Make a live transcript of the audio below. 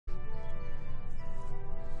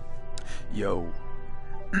Yo.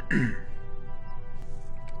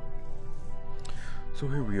 So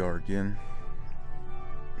here we are again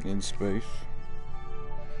in space.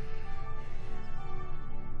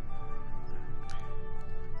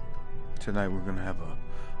 Tonight we're gonna have a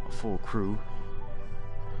full crew,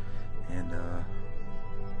 and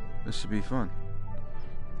this should be fun.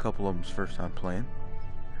 A couple of them's first time playing.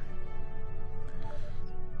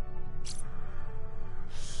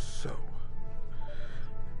 So,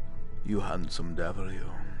 you handsome devil,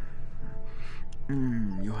 you.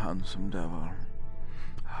 You handsome devil.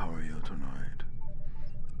 How are you tonight?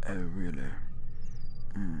 Really?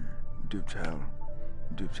 Do tell.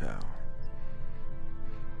 Do tell.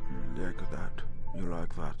 Look at that. You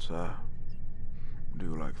like that, sir? Do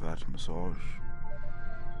you like that massage?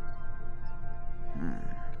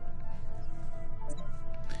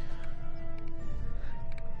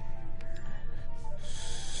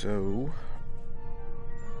 So,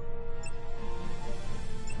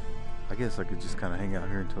 I guess I could just kind of hang out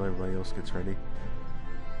here until everybody else gets ready.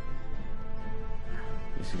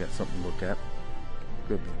 At least you got something to look at.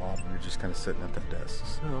 Good in the lobby, you're just kind of sitting at the desk.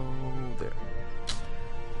 So, there.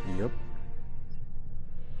 Yep.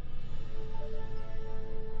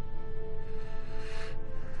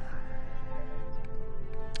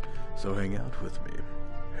 So hang out with me.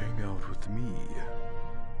 Hang out with me.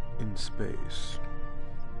 In space.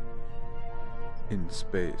 In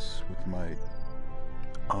space with my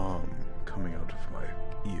arm coming out of my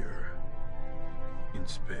ear. In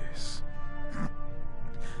space.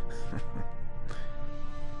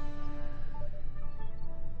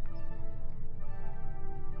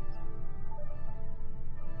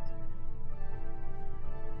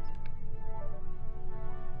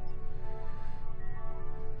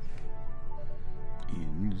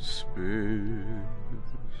 In space.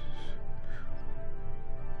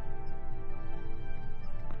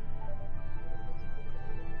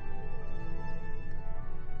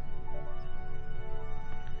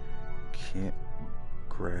 Can't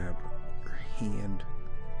grab your hand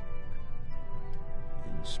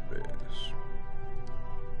in space.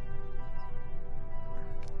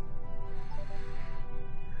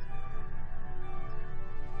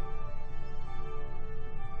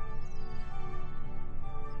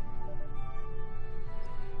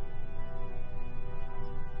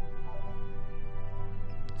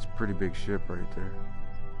 It's a pretty big ship right there.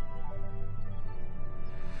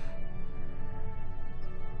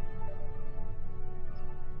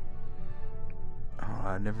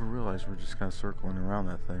 I never realized we're just kind of circling around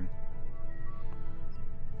that thing.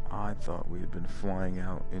 I thought we had been flying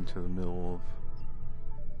out into the middle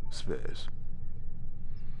of space.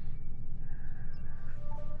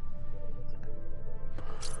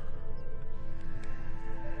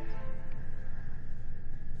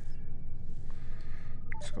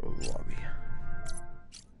 Let's go to the lobby.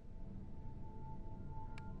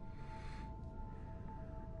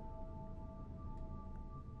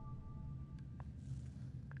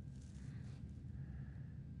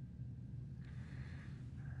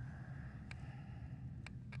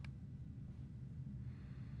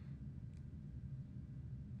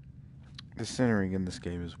 The centering in this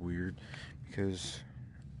game is weird because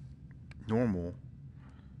normal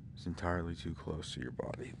is entirely too close to your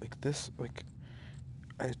body. Like this,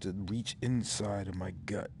 I have to reach inside of my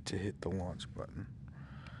gut to hit the launch button.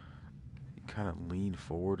 You kind of lean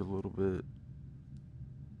forward a little bit,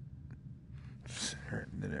 and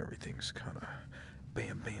then everything's kind of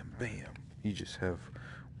bam, bam, bam. You just have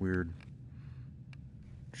weird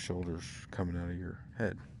shoulders coming out of your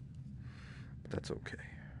head. But that's okay.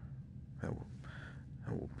 That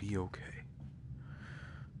will be okay.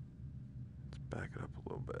 Let's back it up a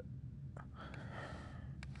little bit.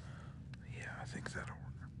 Yeah, I think that'll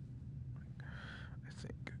work. I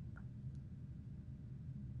think.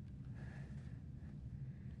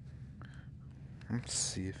 Let's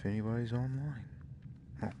see if anybody's online.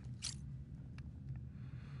 Oh.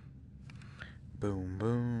 Boom,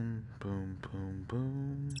 boom, boom, boom,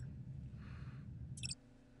 boom.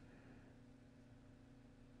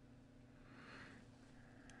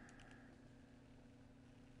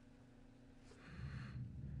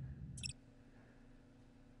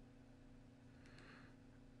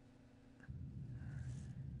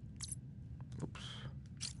 Oops.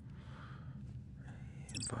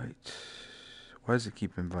 Invite. Why does it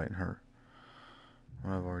keep inviting her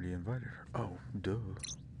when I've already invited her? Oh, duh.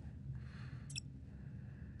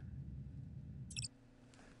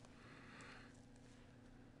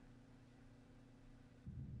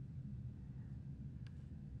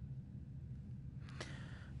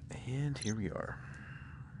 And here we are.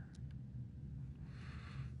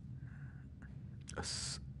 A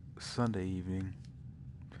Sunday evening.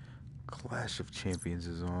 Clash of Champions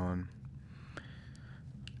is on.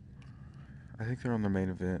 I think they're on the main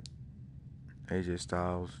event. AJ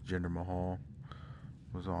Styles, Jinder Mahal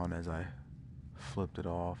was on as I flipped it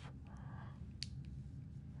off.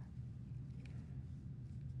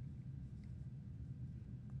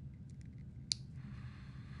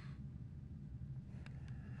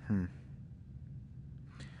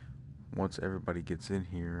 Once everybody gets in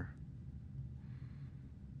here,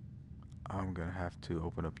 I'm going to have to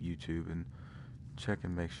open up YouTube and check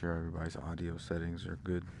and make sure everybody's audio settings are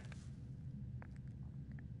good.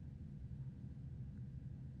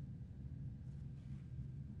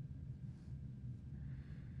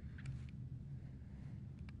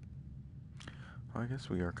 I guess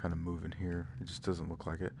we are kind of moving here. It just doesn't look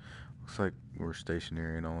like it. Looks like we're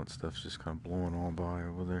stationary and all that stuff's just kind of blowing on by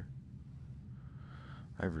over there.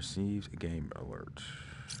 I've received a game alert.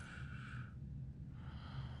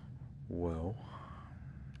 Well,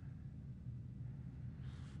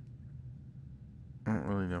 I don't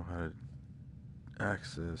really know how to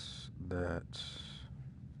access that.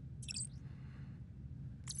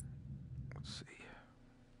 Let's see.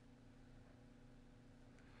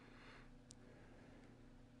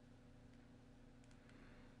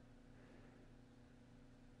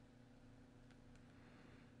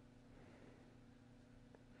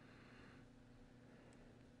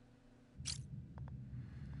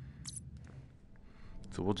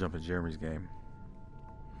 So we'll jump in Jeremy's game.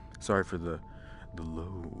 Sorry for the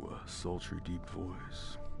low, sultry, deep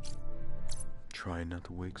voice. Trying not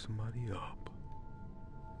to wake somebody up.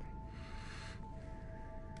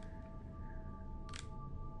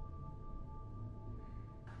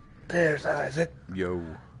 There's Isaac. Yo.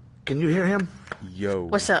 Can you hear him? Yo.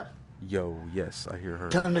 What's up? Yo, yes, I hear her.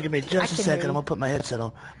 Tell him to give me just a second. I'm gonna put my headset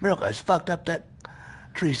on. Miracle, I fucked up that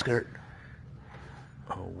tree skirt.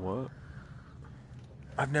 Oh, what?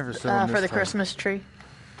 I've never seen this for the type. Christmas tree.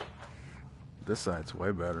 This side's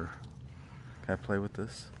way better. Can I play with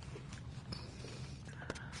this?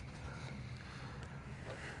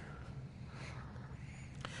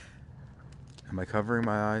 Am I covering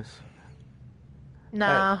my eyes?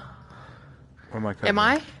 Nah. Or am I covering? Am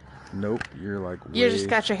I? Nope, you're like You way... just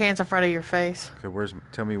got your hands in front of your face. Okay,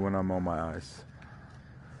 tell me when I'm on my eyes.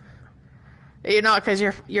 You're not, because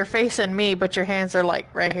you're facing me, but your hands are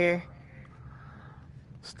like right here.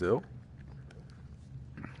 Still?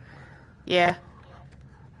 Yeah.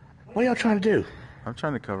 What are y'all trying to do? I'm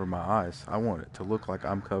trying to cover my eyes. I want it to look like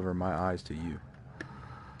I'm covering my eyes to you.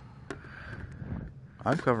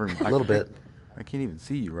 I'm covering... A little bit. I can't even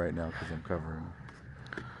see you right now because I'm covering.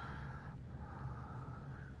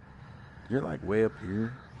 You're like way up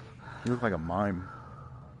here. You look like a mime.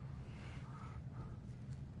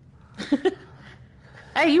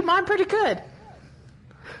 Hey, you mime pretty good.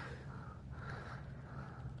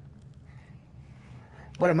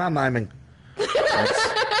 What am I miming?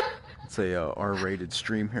 It's a R-rated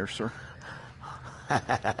stream here, sir.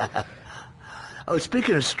 Oh,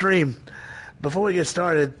 speaking of stream, before we get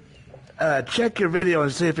started, check your video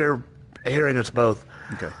and see if you're hearing us both.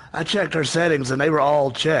 Okay. I checked our settings and they were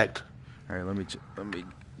all checked. All right, let me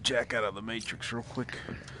jack out of the matrix real quick.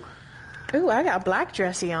 Ooh, I got a black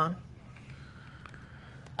dressy on.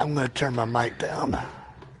 I'm gonna turn my mic down.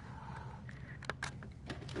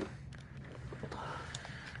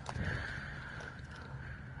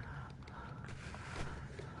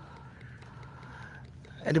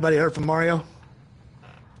 Anybody heard from Mario?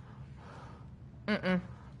 Mm-mm.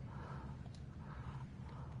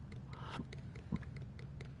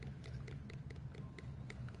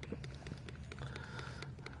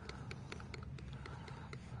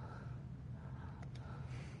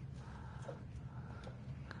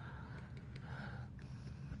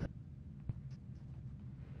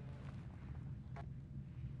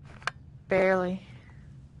 Barely.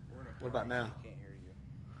 What about now?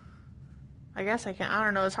 I guess I can. I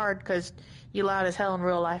don't know. It's hard because you loud as hell in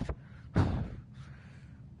real life. I'll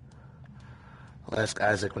ask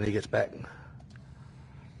Isaac when he gets back. Can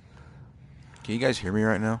you guys hear me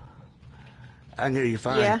right now? I can hear you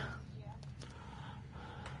fine. Yeah.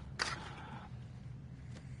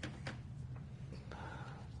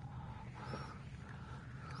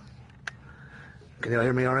 Can y'all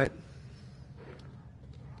hear me all right?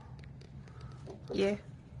 Yeah.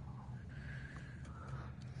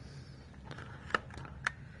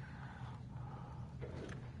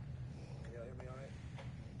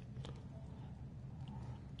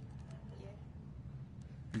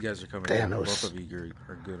 You guys are coming Damn, in. that was- Both of you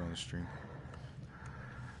are good on the stream.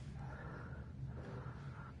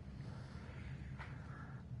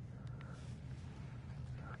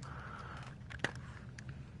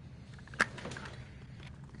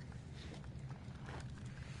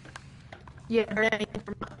 You heard anything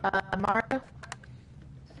from Mario?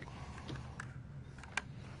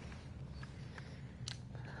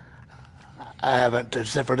 I haven't,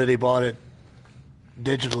 except for that he bought it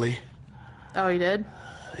digitally. Oh, you did?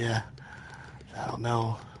 Yeah. I don't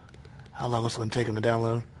know how long it's going to take him to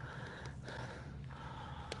download.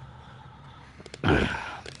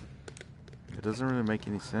 It doesn't really make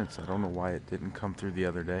any sense. I don't know why it didn't come through the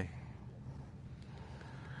other day.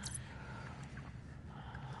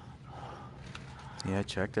 Yeah, I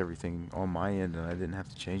checked everything on my end and I didn't have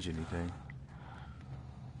to change anything.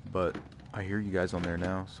 But I hear you guys on there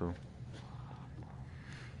now, so...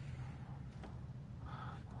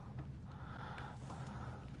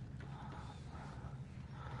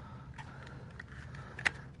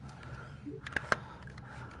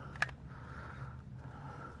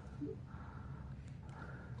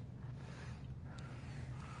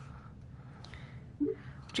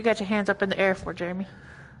 What you got your hands up in the air for, Jeremy?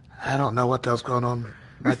 I don't know what the hell's going on.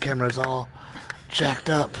 My camera's all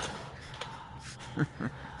jacked up.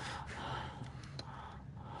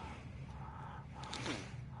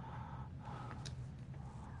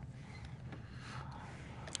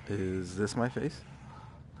 Is this my face?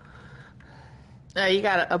 No, you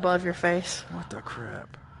got it above your face. What the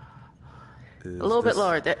crap? A little bit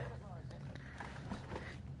lower. There.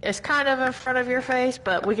 It's kind of in front of your face,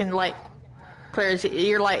 but we can clear.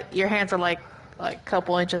 Your hands are like a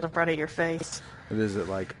couple inches in front of your face. But is it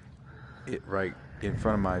like it right in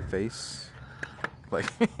front of my face? Like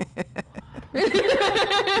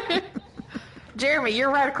Jeremy, you're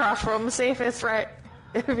right across from him. See if it's right.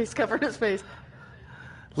 If he's covering his face.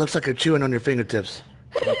 Looks like you're chewing on your fingertips.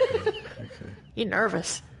 okay. You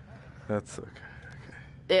nervous? That's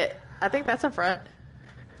okay. I think that's in front.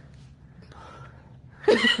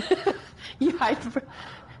 You hide.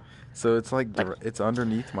 So it's like it's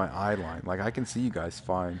underneath my eye line. Like I can see you guys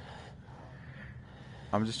fine.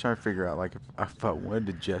 I'm just trying to figure out if I wanted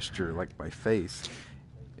to gesture like my face.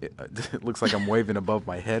 It looks like I'm waving above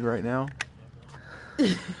my head right now.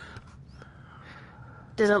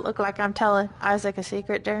 Does it look like I'm telling Isaac a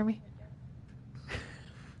secret, Jeremy?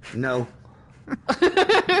 No.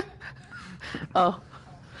 Oh.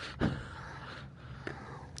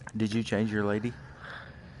 Did you change your lady?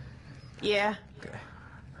 Yeah. Okay.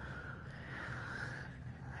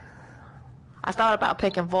 I thought about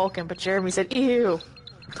picking Vulcan, but Jeremy said, ew.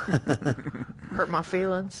 Hurt my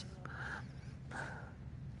feelings. I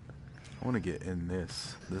want to get in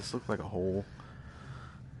this. This looks like a hole.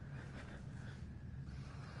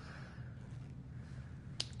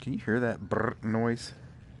 Can you hear that brrr noise?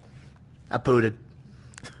 I pooted.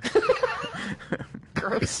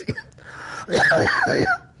 Gross. It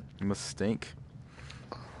must stink.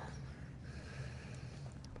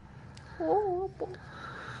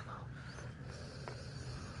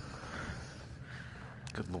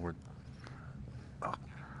 Good Lord. Oh.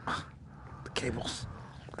 The cables.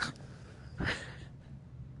 There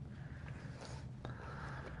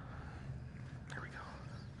we go.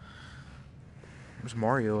 Where's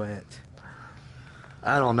Mario at?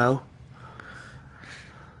 I don't know.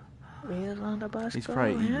 Wheels on the bus. He's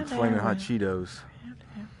probably eating flaming hot Cheetos.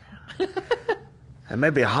 And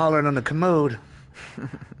maybe hollering on the commode.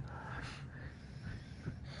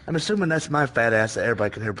 I'm assuming that's my fat ass that everybody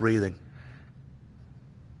can hear breathing.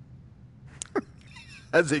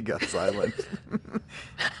 As he got silent.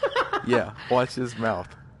 Yeah, watch his mouth.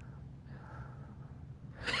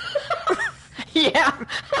 Yeah.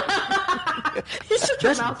 He's such a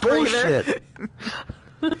That's mouth breather.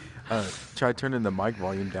 bullshit. Try turning the mic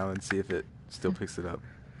volume down and see if it still picks it up.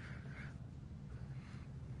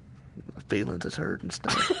 My feelings is hurt and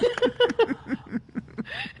stuff.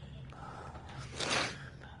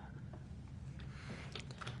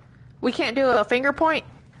 We can't do a finger point?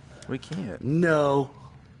 We can't. No.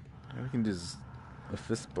 We can just a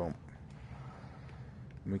fist bump.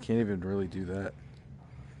 We can't even really do that.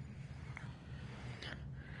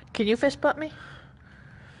 Can you fist bump me?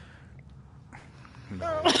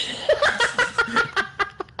 No.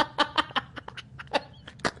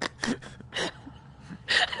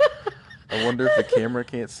 I wonder if the camera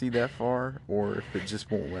can't see that far or if it just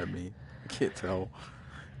won't let me. I can't tell.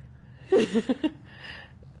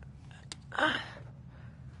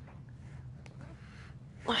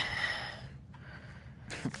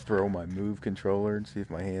 Throw my Move controller and see if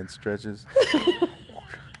my hand stretches.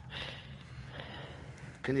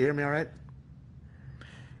 Can you hear me all right?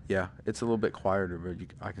 Yeah, it's a little bit quieter, but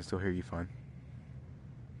I can still hear you fine.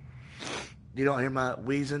 You don't hear my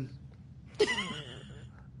wheezing?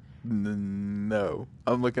 No,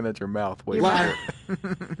 I'm looking at your mouth. Wait, Liar.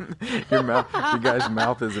 your guy's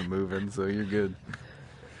mouth isn't moving, so you're good.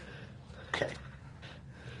 Okay.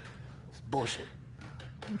 It's bullshit.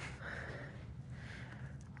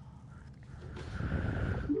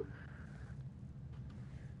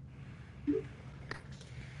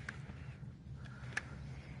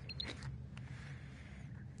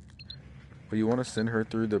 Well, you want to send her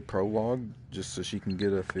through the prologue just so she can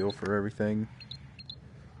get a feel for everything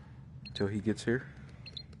till he gets here?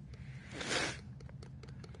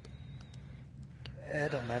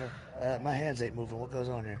 It don't matter. My hands ain't moving. What goes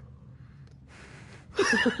on here?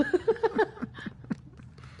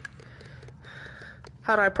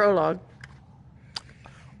 How do I prologue?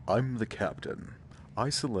 I'm the captain. I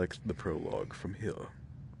select the prologue from here.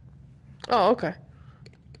 Oh, okay.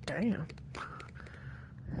 Damn.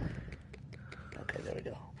 Okay, there we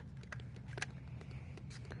go.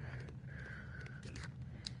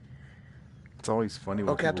 It's always funny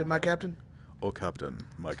when Oh, Captain, people... my captain? Oh, captain,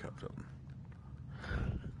 my captain.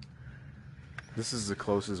 This is the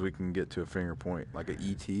closest we can get to a finger point, like an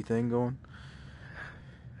ET thing going.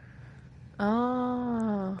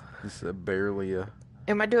 Oh. This is barely a...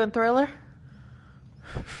 Am I doing Thriller?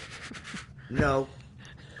 No.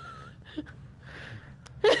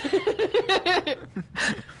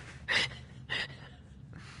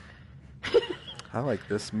 I like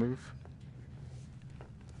this move.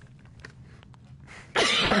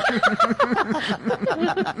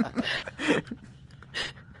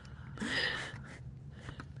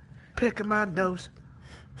 Picking my nose.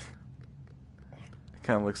 It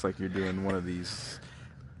kind of looks like you're doing one of these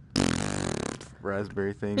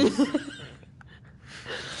raspberry things. If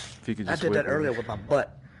you could I just did that wiggle. earlier with my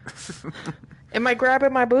butt. Am I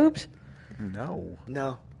grabbing my boobs? No.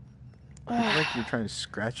 No. It's like you're trying to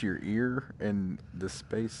scratch your ear and the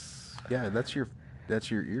space. Yeah, that's your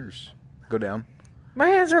ears. Go down. My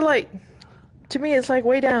hands are like, to me, it's like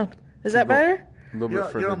way down. Is that Go- better? A little bit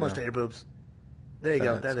further You're almost down. at your boobs. There you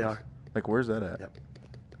go. That's There they good. are. Like, where's that at? Yep.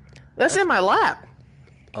 That's in my lap.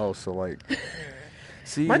 Oh, so like...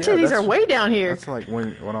 See, My yeah, titties that's- are way down here. That's like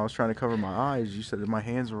when I was trying to cover my eyes, you said that my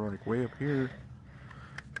hands were like way up here.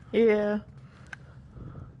 Yeah.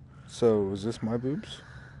 So, is this my boobs?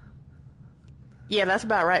 Yeah, that's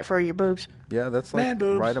about right for your boobs. Yeah, that's Man like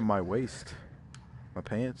boobs. right at my waist. My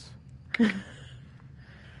pants.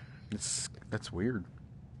 That's weird.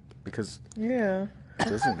 Because Yeah. it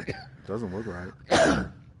doesn't look right.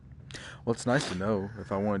 Well, it's nice to know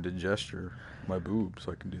if I wanted to gesture my boobs,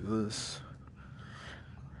 I can do this.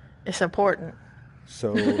 It's important.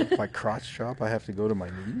 So, if I crotch chop, I have to go to my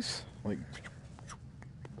knees? Like,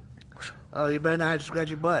 Oh, you better not have to scratch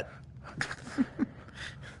your butt.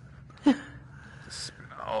 spin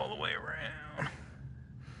all the way around.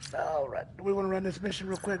 All right. Do we want to run this mission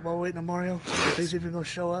real quick while we're waiting on Mario? See if he's going to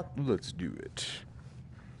show up. Let's do it.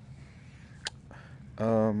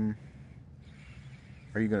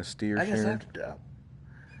 Are you gonna steer, I guess I Sharon? have to.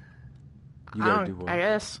 You gotta do what? I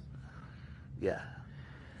guess. Yeah.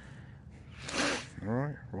 All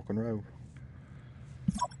right, rock and roll.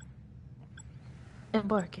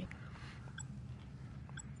 Embarking.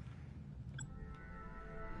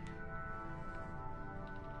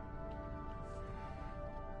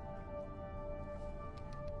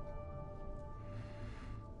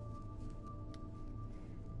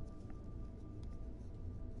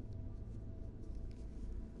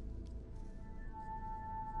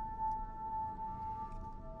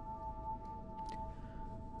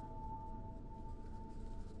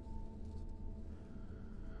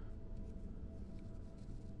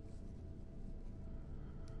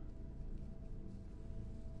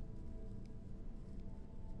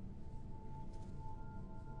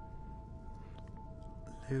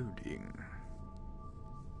 Loading.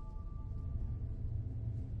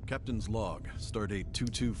 Captain's log, stardate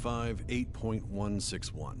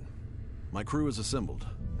 225-8.161. My crew is assembled,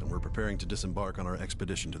 and we're preparing to disembark on our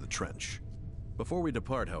expedition to the trench. Before we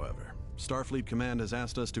depart, however, Starfleet Command has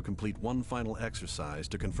asked us to complete one final exercise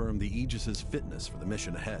to confirm the Aegis's fitness for the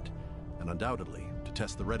mission ahead, and undoubtedly to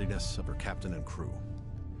test the readiness of her captain and crew.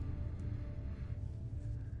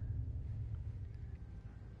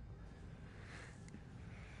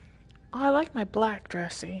 Oh, I like my black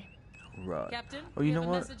dressy. Right. Captain, Oh, you we know have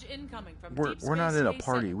a what? message incoming from We're Deep not Space in a Station.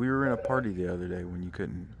 party. We were in a party the other day when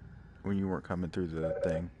you weren't coming through the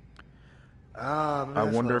thing. I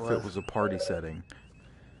wonder if it was a party setting.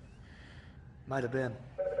 Might have been.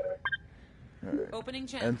 Opening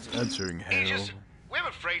channel. Answering hell. Aegis, we have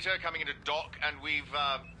a freighter coming into dock, and we've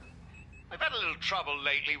had a little trouble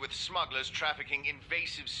lately with smugglers trafficking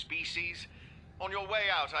invasive species. On your way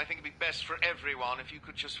out, I think it'd be best for everyone if you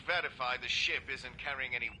could just verify the ship isn't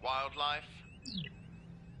carrying any wildlife.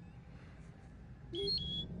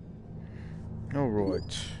 All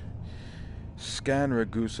right. Scan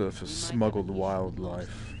Ragusa for smuggled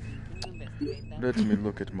wildlife. Let me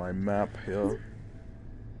look at my map here.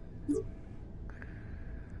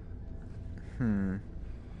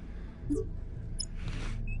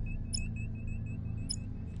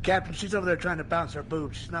 Captain, she's over there trying to bounce her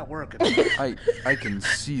boobs. She's not working. I can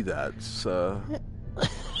see that, sir.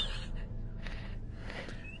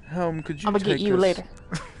 Helm, could you I'm gonna take get you us... later.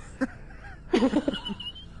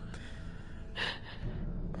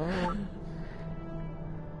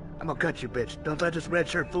 I'm gonna cut you, bitch. Don't let this red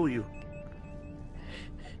shirt fool you.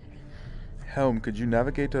 Helm, could you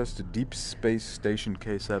navigate us to Deep Space Station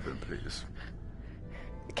K7, please?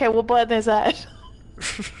 Okay, what button is that?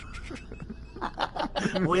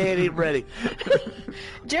 We ain't even ready.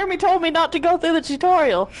 Jeremy told me not to go through the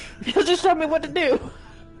tutorial. He'll just tell me what to do.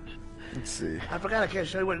 Let's see. I forgot I can't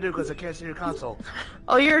show you what to do because I can't see your console.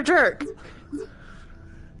 Oh, you're a jerk.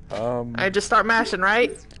 I just start mashing,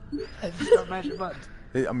 right? I just start mashing buttons.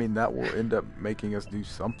 I mean, that will end up making us do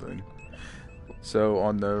something. So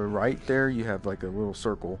on the right there, you have like a little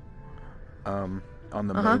circle on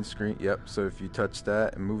the main screen. Yep, so if you touch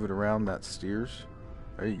that and move it around, that steers.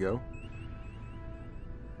 There you go.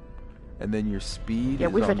 And then your speed Yeah,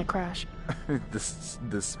 is we on... finna crash.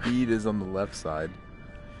 the speed is on the left side.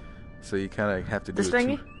 So you kind of have to do This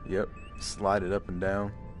thingy? Yep, slide it up and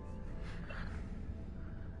down.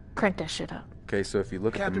 Crank that shit up. Okay, so if you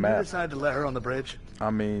look at the Captain, you map... decided to let her on the bridge.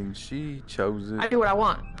 I mean, she chose it. I do what I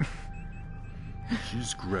want.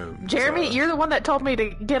 She's grown. Jeremy, so you're the one that told me to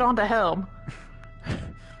get onto Helm.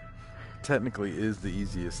 technically is the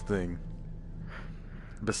easiest thing.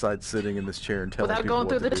 Besides sitting in this chair and telling Without people going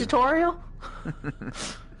through what the to do. tutorial?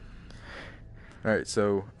 Alright,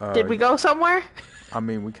 so... Did we go somewhere? I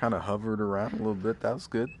mean, we kind of hovered around a little bit. That was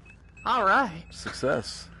good. Alright.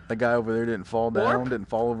 Success. That guy over there didn't fall down, Warp? didn't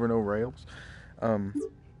fall over no rails.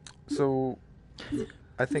 So...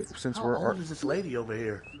 I think since How we're... old is this lady over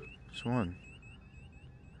here? Which one?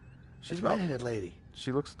 She's This about... redheaded lady.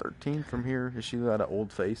 She looks 13 from here. Is she got an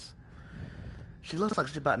old face? She looks like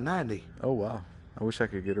she's about 90. Oh, wow. I wish I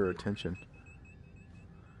could get her attention.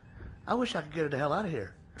 I wish I could get her the hell out of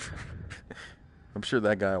here. I'm sure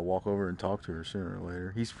that guy will walk over and talk to her sooner or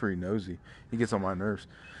later. He's pretty nosy. He gets on my nerves.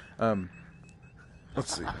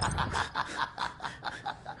 Let's see.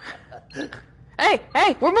 Hey,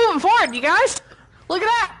 we're moving forward, you guys! Look at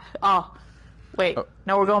that! Oh, wait. Oh.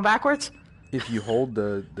 No, we're going backwards? If you hold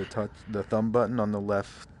the thumb button on the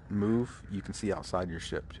left move, you can see outside your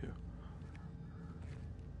ship too.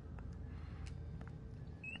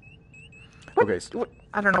 Okay.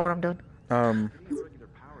 I don't know what I'm doing.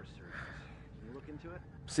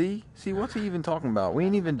 See, what's he even talking about? We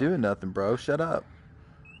ain't even doing nothing, bro. Shut up.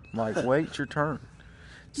 Like, wait, it's your turn.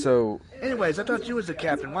 So, Anyways, I thought you was the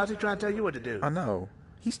captain. Why is he trying to tell you what to do? I know.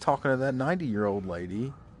 He's talking to that 90-year-old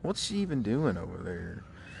lady. What's she even doing over there?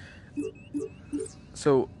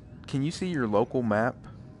 So, can you see your local map?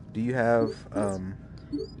 Do you have,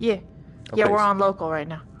 Yeah. Okay, Yeah, we're so- on local right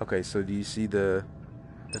now. Okay, so do you see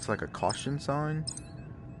it's like a caution sign?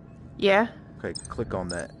 Yeah? Okay, click on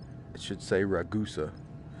that. It should say Ragusa.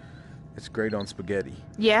 It's great on spaghetti.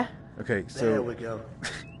 Yeah? Okay, There we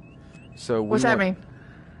so go. What's that mean?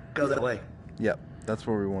 Go that way. Yep, that's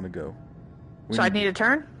where we want to go. So I need to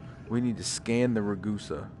turn? We need to scan the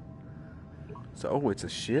Ragusa. So, it's a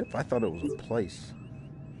ship? I thought it was a place.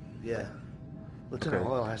 Yeah. Lieutenant Okay.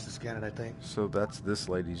 Hoyle has to scan it, I think. So that's this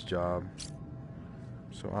lady's job.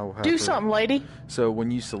 So I will have Do her... something, lady. So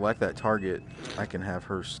when you select that target, I can have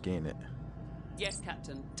her scan it. Yes,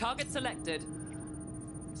 Captain. Target selected.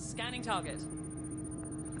 Scanning target.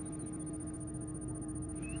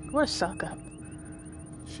 What a suck up.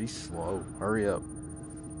 She's slow. Hurry up.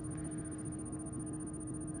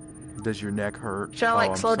 Does your neck hurt? Should I,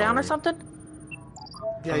 I'm slow down or sorry. something?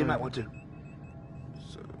 Yeah, you might want to.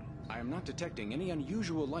 So, I am not detecting any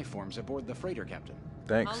unusual life forms aboard the freighter, Captain.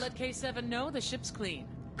 thanks. I'll let K7 know the ship's clean.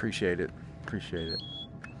 Appreciate it. Appreciate it.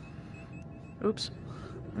 Oops.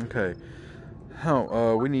 Okay.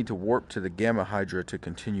 How? We need to warp to the Gamma Hydra to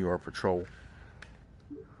continue our patrol.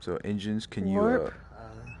 So engines, can you? Warp?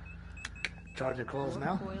 Charging coils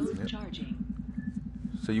now. Coils charging.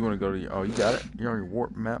 So you want to go to your? Oh, you got it. You're on your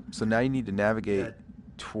warp map. So now you need to navigate Yeah.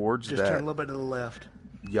 towards Just turn a that little bit to the left.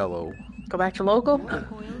 yellow. Go back to local?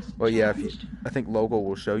 Coils Well, yeah. If you, charged. I think logo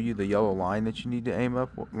will show you the yellow line that you need to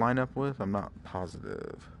line up with. I'm not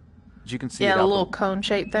positive. But you can see it Yeah, the out little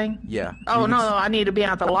cone-shaped thing? Yeah. Oh, you no, can I need to be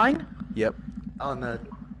on the line? Yep. On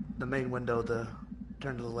the main window,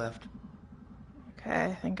 turn to the left. Okay,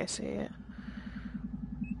 I think I see it.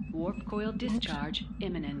 Warp coil discharge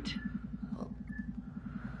imminent.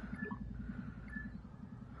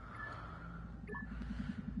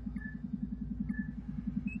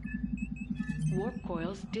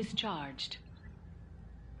 coils discharged.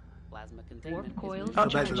 Plasma containment. Warp coils Oh,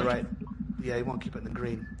 back to the charged. right. Yeah, you won't keep it in the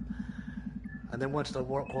green. And then once the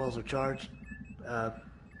warp coils are charged,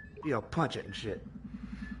 punch it and shit.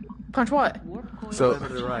 Punch what? Warp coils So- Over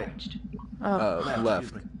to the right. charged. Left.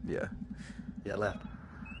 excuse me. Yeah. Yeah, left.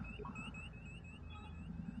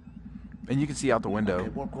 And you can see out the window. Okay,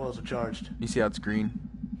 warp coils are charged. You see how it's green?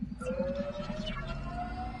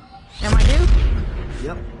 Am I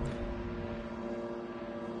Yep. due?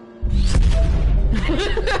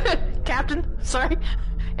 Captain? Sorry.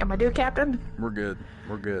 Am I due, Captain? We're good.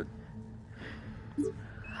 We're good.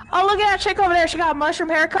 Oh, look at that chick over there. She got a mushroom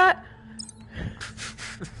haircut.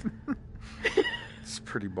 It's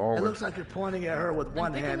pretty It baller. looks like you're pointing at her with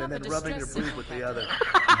one picking hand up and then a rubbing your distress boob with the signal,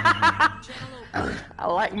 other. I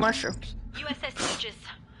like mushrooms. USS Aegis.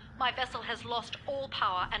 My vessel has lost all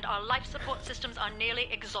power and our life support systems are nearly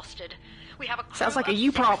exhausted. We have a crew Sounds like a of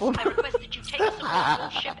you 6. problem. I request that you take us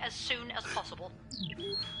aboard your ship as soon as possible.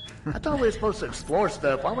 I thought we were supposed to explore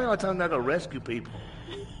stuff. Why are we all telling them to go rescue people?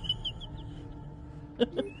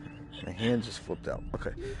 My hand just flipped out.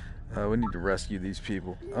 Okay. We need to rescue these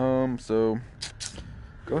people. So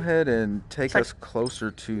go ahead and take us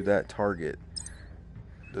closer to that target.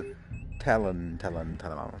 The Talon.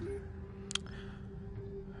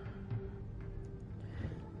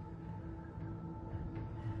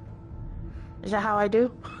 Is that how I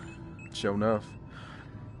do? Show enough.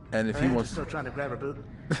 And if he Rand's wants still trying to grab her boob.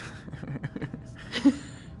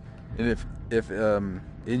 and if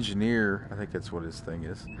engineer, I think that's what his thing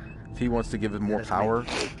is. If he wants to give it more that's me. power,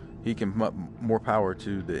 he can put more power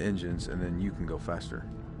to the engines, and then you can go faster.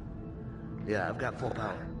 Yeah, I've got full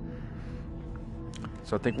power.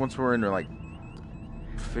 So I think once we're into like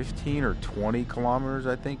 15 or 20 kilometers,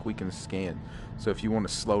 I think we can scan. So if you want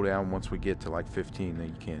to slow down once we get to like 15, then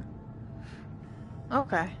you can.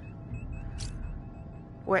 Okay.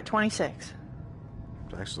 We're at 26.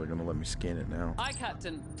 It's actually going to let me scan it now. Aye,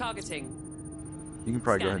 Captain. Targeting. You can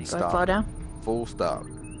probably go ahead and Go ahead, stop. slow down. Full stop.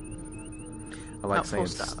 I like Oh, full saying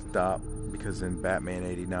stop. stop because in Batman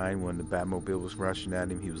 89, when the Batmobile was rushing at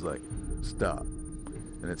him, he was like, stop.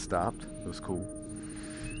 And it stopped. It was cool.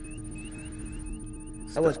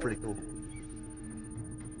 That was pretty cool.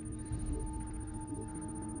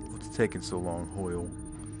 What's taking so long, Hoyle?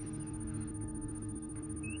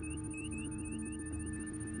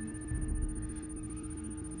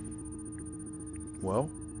 Well,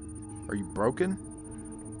 are you broken?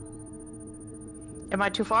 Am I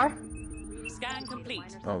too far? Scan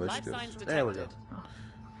complete. Oh, there she Life goes. signs detected. There we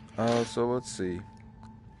go. So let's see.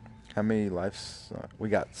 How many lives? We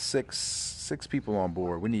got six people on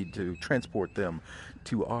board. We need to transport them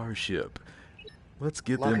to our ship. Let's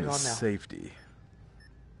get Locking them to on now. safety.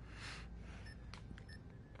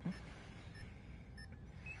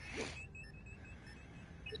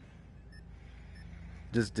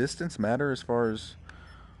 Does distance matter as far as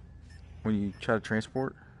when you try to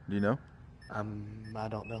transport? Do you know? I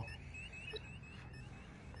don't know.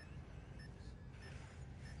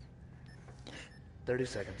 "30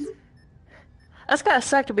 seconds. That's gotta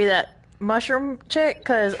suck to be that mushroom chick,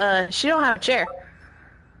 because she don't have a chair.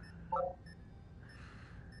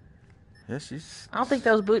 Yeah, she's. I don't think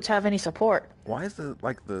those boots have any support. Why is the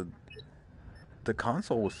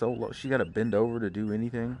console was so low? She got to bend over to do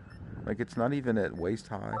anything. Like it's not even at waist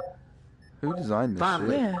high. Who designed this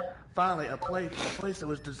Finally, shit? Yeah. finally, a place that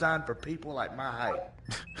was designed for people like my height.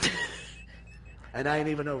 And I ain't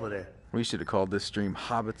even over there. We should have called this stream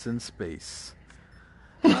 "Hobbits in Space."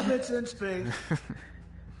 Hobbits in space.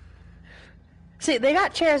 See, they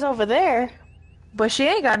got chairs over there, but she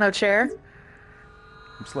ain't got no chair.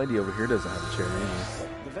 This lady over here doesn't have a chair either.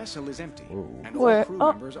 The vessel is empty, Whoa. and Where- all crew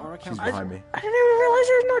oh. members are She's accounted behind for. me. I didn't even realize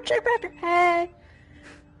there's no chair back there. Hey.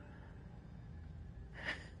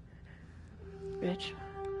 Bitch.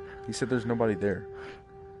 He said there's nobody there.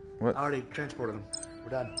 What? I already transported them. We're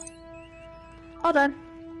done. All done.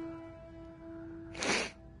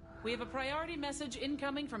 We have a priority message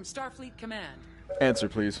incoming from Starfleet Command. Answer,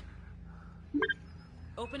 please.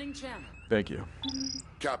 Opening channel. Thank you.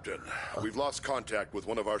 Captain, we've lost contact with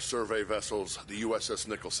one of our survey vessels, the USS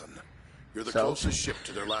Nicholson. You're the So? closest ship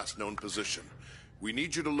to their last known position. We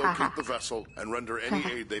need you to locate the vessel and render any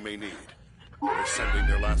aid they may need. We're sending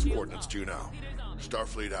their last coordinates to you now.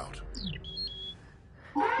 Starfleet out.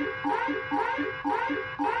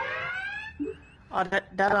 Oh,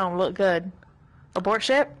 that don't look good. Abort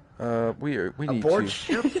ship? We need Aboard to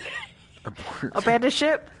ship? abort. Abandon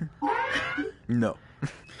ship? No.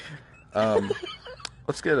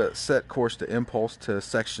 Let's get a set course to impulse to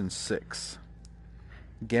section 6.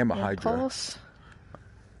 Gamma Hydra. Impulse.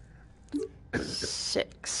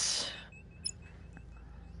 6.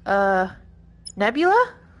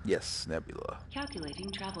 Nebula? Yes, Nebula. Calculating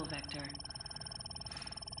travel vector.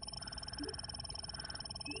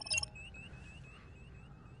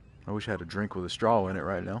 I wish I had a drink with a straw in it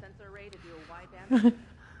right now.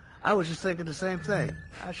 I was just thinking the same thing.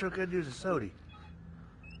 I sure could use a soda.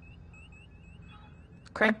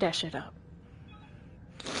 Crank that shit up.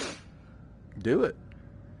 Do it.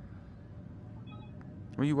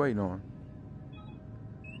 What are you waiting on?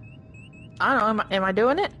 I don't know. Am I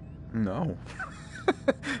doing it? No.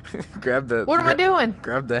 Grab the. What am I doing?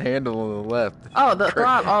 Grab the handle on the left. Oh, the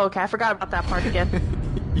throb. Oh, okay. I forgot about that part again.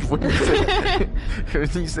 When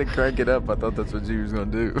you said crank it up, I thought that's what you was gonna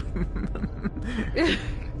do.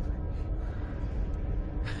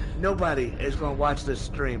 Nobody is gonna watch this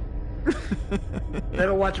stream. They're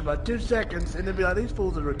gonna watch about 2 seconds and they'll be like, these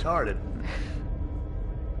fools are retarded.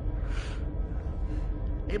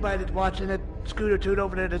 Anybody that's watching it, Scooter Toot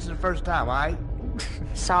over there, this is the first time, alright?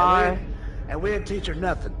 Sorry. And we didn't teach her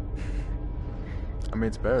nothing. I mean,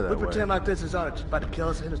 it's better that We way. pretend like this is on, it's about to kill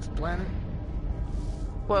us, hit us the planet.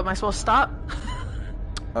 What, am I supposed to stop?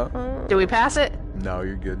 Uh-uh. Do we pass it? No,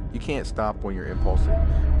 you're good. You can't stop when you're impulsive.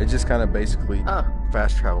 It just kind of basically Oh.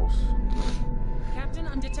 fast travels. Captain,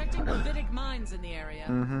 I'm detecting gravitic mines in the area.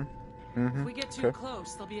 Mm-hmm. If we get too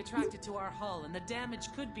close, they'll be attracted to our hull, and the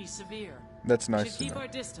damage could be severe. That's We nice should to keep know. our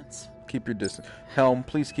distance. Keep your distance. Helm,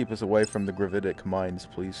 please keep us away from the gravitic mines,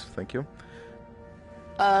 please. Thank you.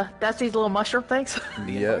 That's these little mushroom things? The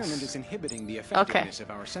environment is inhibiting the effectiveness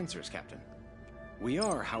of our sensors, Captain. We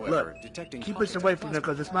are, however, Look, detecting. keep us away from them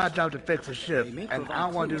because it's my job to fix the ship, They may and I provide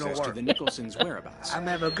don't want to do clues no as to work. the Nicholson's whereabouts. I'm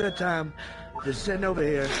having a good time just sitting over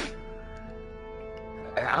here.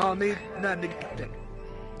 And I don't need nothing to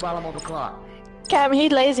while I'm on the clock. Captain,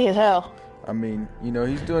 he's lazy as hell. I mean, you know,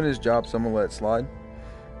 he's doing his job, so I'm going to let it slide.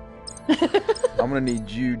 I'm going to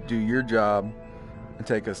need you to do your job and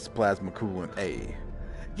take us to plasma coolant A.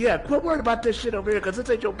 Yeah, quit worrying about this shit over here because this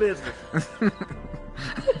ain't your business.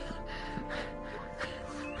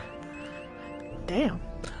 Damn.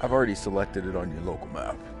 I've already selected it on your local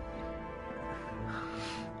map.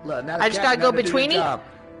 Look, now the I just gotta captain go had to do between his you? job.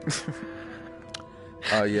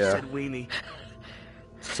 Oh, He yeah. said weenie.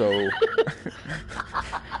 So...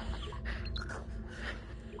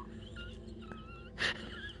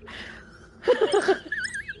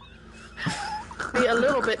 Be a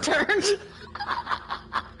little bit turned.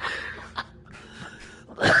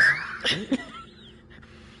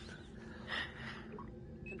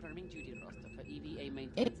 Confirming duty roster for EVA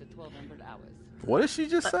maintenance at 1200 hours. What did she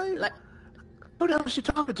just say? Like, Who the hell is she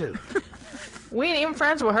talking to? we ain't even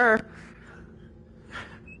friends with her.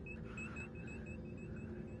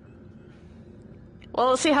 Well,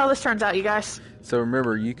 let's see how this turns out, you guys. So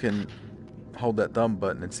remember, you can hold that thumb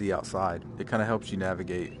button and see outside. It kind of helps you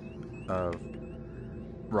navigate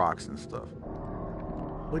rocks and stuff.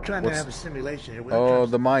 We're trying to have a simulation here. We're not Oh, trying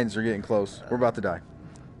to- the mines are getting close. We're about to die.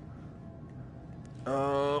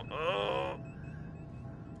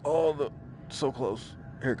 So close.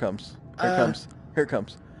 Here it comes. Here it comes. Here it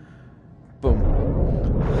comes. Boom.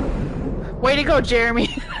 Way to go, Jeremy.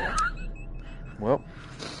 Well,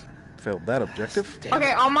 failed that objective.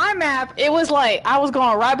 Okay, on my map, it was like I was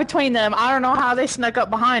going right between them. I don't know how they snuck up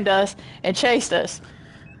behind us and chased us.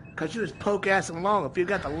 Because you was poke-assing along. If you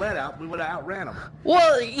got the lead out, we would have outran them.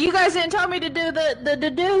 Well, you guys didn't tell me to do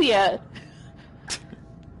the do yet.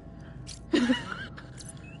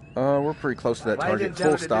 We're pretty close to that Why target. didn't tell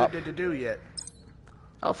Full her stop. to do yet?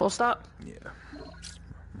 Oh, full stop? Yeah.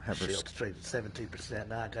 Have her Shield straight to 17%.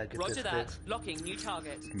 Now I gotta get Roger this that. fixed. Locking new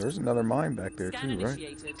target. There's another mine back there Scan too, right?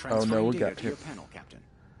 initiated. Oh no, we got to your hit. panel, Captain.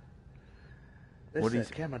 What This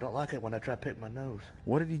is- camera don't like it when I try to pick my nose.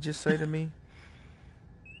 What did he just say to me?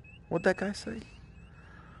 What'd that guy say?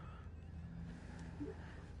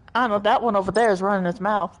 I don't know. That one over there is running its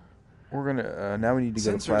mouth. We're gonna now we need to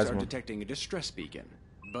go to Sensors are plasma. detecting a distress beacon,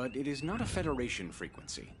 but it is not a Federation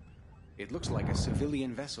frequency. It looks like a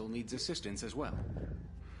civilian vessel needs assistance as well.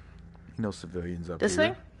 No civilians up This here.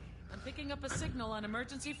 thing? I'm picking up a signal on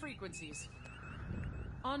emergency frequencies.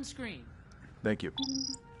 On screen. Thank you.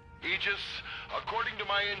 Aegis, according to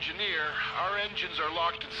my engineer, our engines are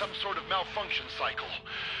locked in some sort of malfunction cycle.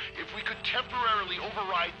 If we could temporarily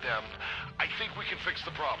override them, I think we can fix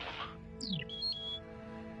the problem.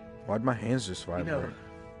 Why'd my hands just You vibrate? know,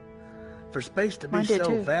 for space to be Mine did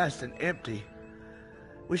so too. vast and empty,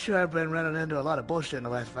 we sure have been running into a lot of bullshit in the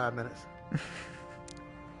last 5 minutes.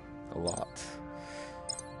 A lot.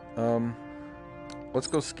 Let's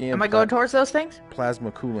go scan. Am I going towards those things?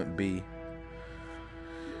 plasma coolant B?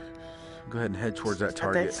 Go ahead and head towards that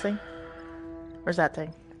target. This thing? Where's that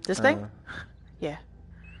thing? This thing? Yeah.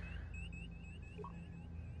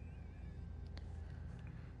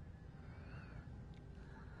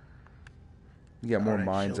 You got more Alright,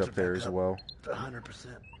 mines shields up are there back as up well. to 100%.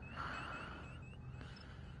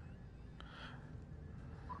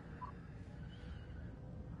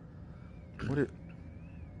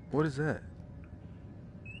 What is that?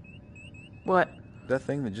 What? That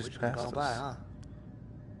thing that just We just passed gone us. by, huh?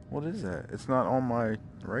 What is that? It's not on my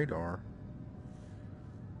radar.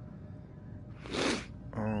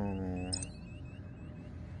 Oh.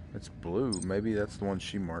 It's blue. Maybe that's the one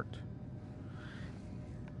she marked.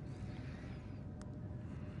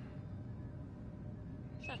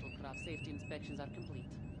 Shuttlecraft safety inspections are complete.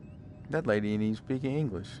 That lady ain't even speaking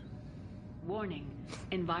English. Warning.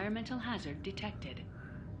 Environmental hazard detected.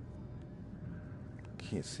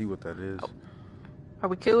 Can't see what that is. Are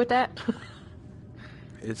we cool with that?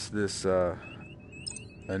 It's this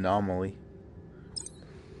anomaly.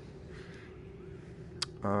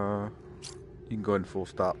 You can go ahead and full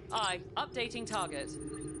stop. Aye, updating target.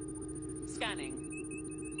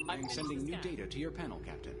 Scanning. I'm sending new data to your panel,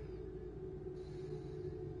 Captain.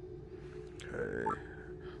 Okay.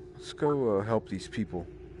 Let's go help these people.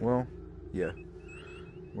 Well, yeah.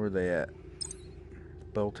 Where are they at?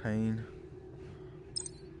 Beltane.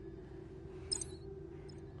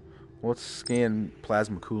 Let's scan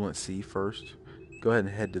plasma coolant C first. Go ahead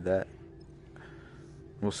and head to that.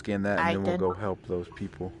 We'll scan that and then we'll go help those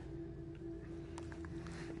people.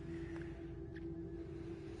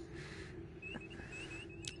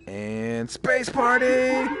 And space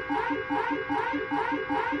party!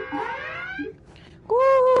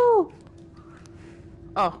 Woo!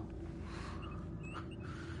 Oh.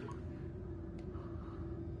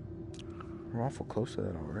 We're awful close to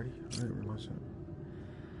that already. I didn't realize that.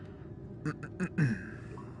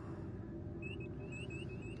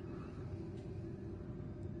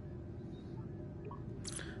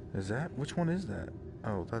 Is that? Which one is that?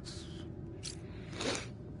 Oh, that's...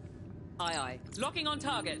 Aye, aye. Locking on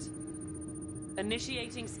target.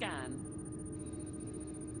 Initiating scan.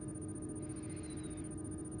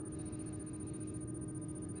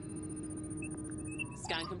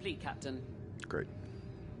 Scan complete, Captain. Great.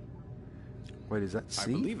 Wait, is that C? I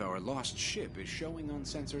believe our lost ship is showing on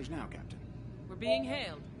sensors now, Captain. We're being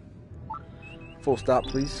hailed. Full stop,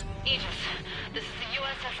 please. Aegis, this is the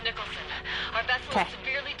USS Nicholson. Our vessel is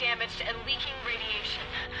severely damaged and leaking radiation.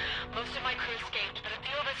 Most of my crew escaped, but a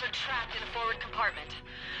few of us are trapped in a forward compartment.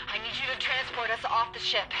 I need you to transport us off the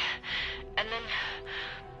ship. And then,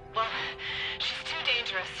 well, she's too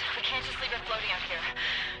dangerous. We can't just leave her floating out here.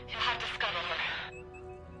 You'll have to scuttle her.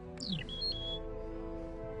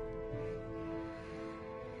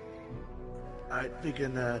 Alright, we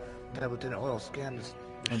can have Lieutenant Oil scan this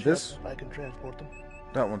And ship this- if I can transport them.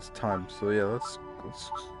 That one's timed, so yeah, let's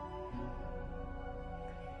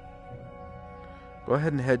go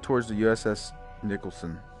ahead and head towards the USS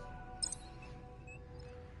Nicholson.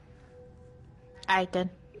 Alright then.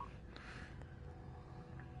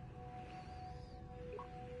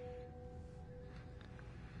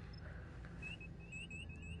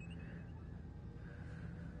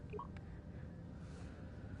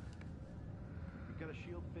 We've got a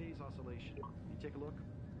shield phase oscillation. You take a look?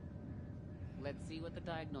 Let's see what the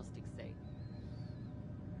diagnostics say.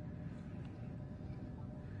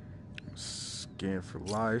 Scan for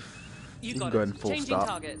life. You can got go it. ahead and full Changing stop.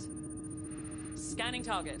 target. Scanning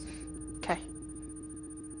target. Okay.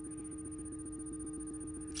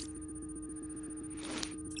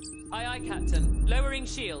 Aye, aye, Captain. Lowering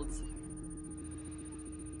shields.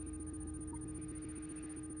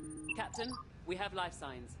 Captain, we have life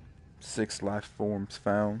signs. 6 life forms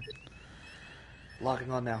found.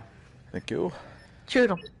 Locking on now. Thank you. Shoot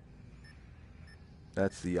him.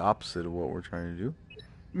 That's the opposite of what we're trying to do.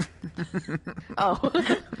 Oh.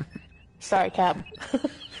 Sorry, Cap.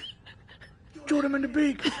 Shoot him in the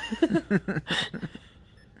beak!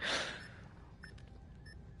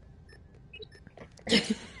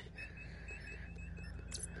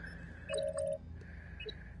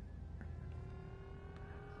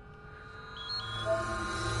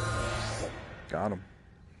 Got him.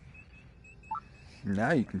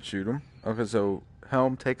 Now you can shoot him. Okay, so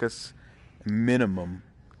helm, take us minimum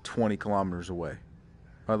 20 kilometers away.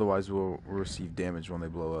 Otherwise, we'll receive damage when they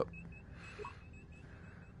blow up.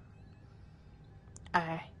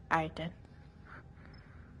 Alright then.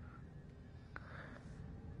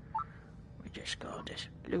 We just go this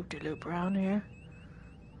loop-de-loop around here.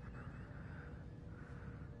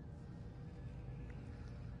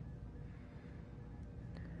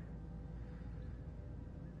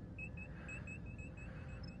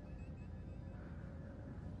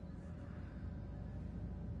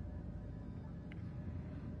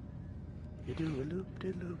 You do a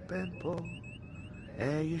loop-de-loop and pull,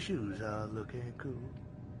 and your shoes are looking cool.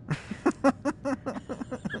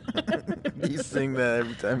 You sing that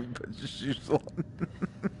every time you put your shoes on.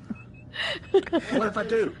 What if I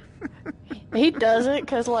do? He doesn't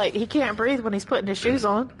because, like, he can't breathe when he's putting his shoes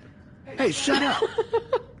on. Hey, shut up!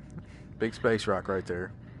 Big space rock right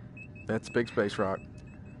there. That's Big Space Rock.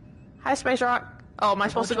 Hi, Space Rock. Oh, am I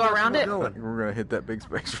supposed to go around it? We're gonna hit that Big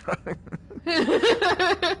Space Rock.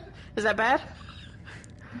 Is that bad?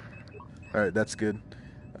 Alright, that's good.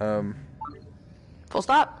 Full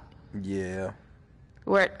stop? Yeah.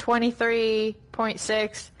 We're at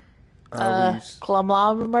 23.6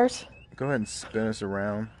 kilometers. Go ahead and spin us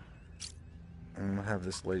around. I'm gonna have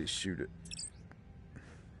this lady shoot it.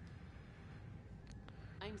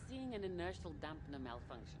 I'm seeing an inertial dampener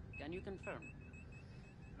malfunction. Can you confirm?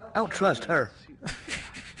 I don't trust her.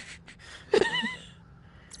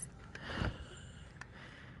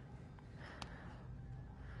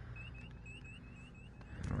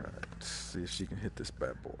 Alright, let's see if she can hit this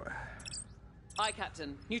bad boy. Aye,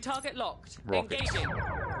 Captain. New target locked. Rockets. Engaging.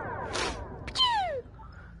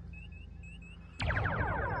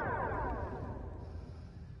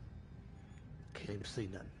 Can't even see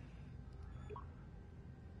nothing.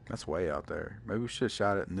 That's way out there. Maybe we should have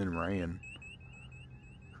shot it and then ran.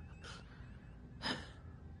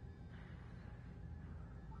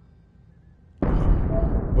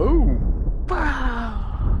 Boom!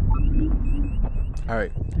 Wow.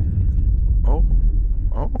 Alright. Oh.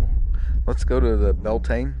 Let's go to the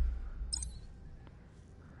Beltane.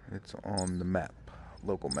 It's on the map.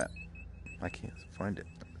 Local map. I can't find it.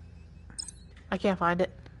 I can't find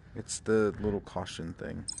it. It's the little caution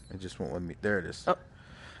thing. It just won't let me. There it is. Oh,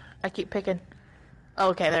 I keep picking. Oh,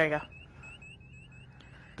 okay, there you go.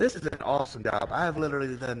 This is an awesome job. I have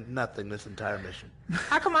literally done nothing this entire mission.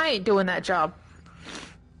 How come I ain't doing that job?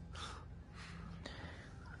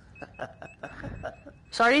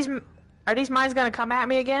 So are these mines gonna come at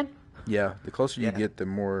me again? Yeah, the closer you get, the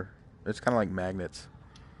more. It's kind of like magnets.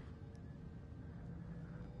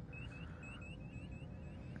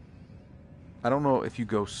 I don't know if you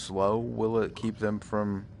go slow, will it keep them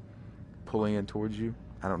from pulling in towards you?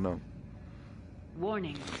 I don't know.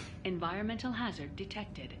 Warning. Environmental hazard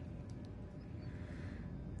detected.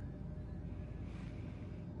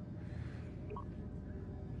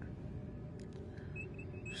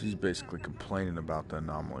 She's basically complaining about the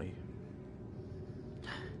anomaly.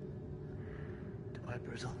 The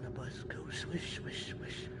wipers on the bus go swish, swish,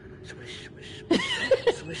 swish, swish, swish,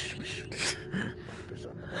 swish, swish, swish. Wipers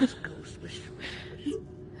on the bus go swish, swish, swish.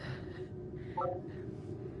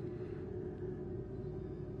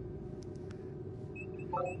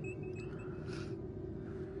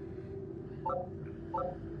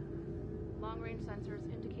 Long-range sensors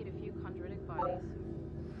indicate a few chondritic bodies.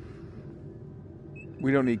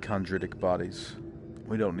 We don't need chondritic bodies.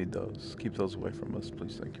 We don't need those. Keep those away from us,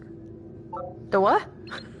 please. Thank you. The what?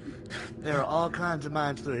 There are all kinds of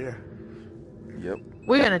mines through here. Yep.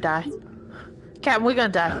 We're gonna die. Captain, we're gonna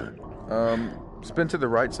die. Spin to the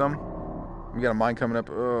right some. We got a mine coming up.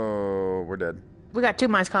 Oh, we're dead. We got two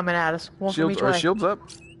mines coming at us. One from Shields, each are way. shields up?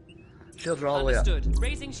 Shields are all the way up. Understood.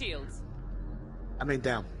 Raising shields. I mean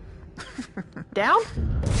down. Down?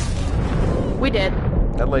 We did.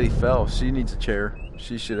 That lady fell. She needs a chair.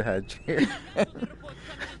 She should have had a chair.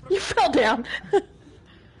 You fell down.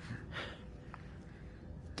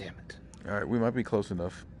 Damn it. Alright, we might be close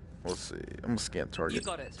enough. Let's see. I'm gonna scan target. You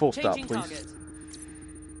got it. Full Changing stop, please. target.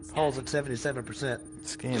 Hull's at 77%.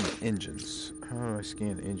 Scan the engines. How do I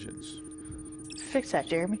scan engines? Fix that,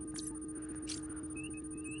 Jeremy.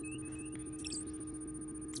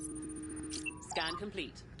 Scan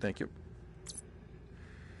complete. Thank you.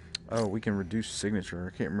 Oh, we can reduce signature.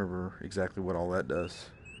 I can't remember exactly what all that does.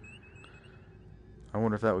 I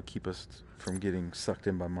wonder if that would keep us from getting sucked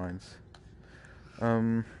in by mines.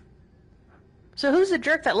 So who's the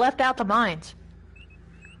jerk that left out the mines?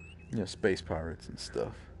 You know, space pirates and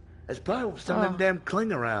stuff. It's probably some of them damn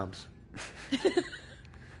cling-arounds.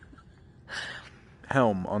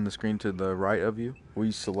 Helm on the screen to the right of you.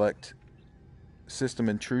 We select system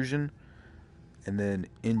intrusion and then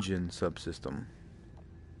engine subsystem.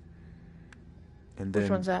 And then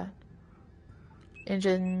Which one's that?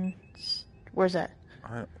 Engine. Where's that?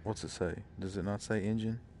 What's it say? Does it not say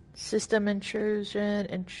engine? System intrusion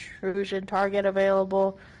target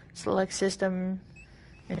available. Select system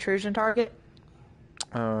intrusion target.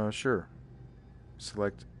 Sure.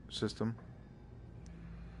 Select system.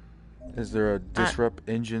 Is there a disrupt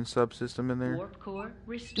engine subsystem in there? Warp core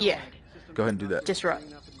restored. Yeah. Go ahead and do that. Disrupt.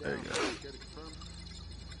 There you go.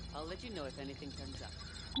 I'll let you know if anything turns up.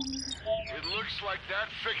 It looks like that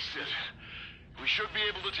fixed it. We should be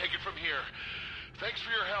able to take it from here. Thanks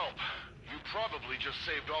for your help. You probably just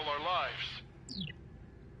saved all our lives.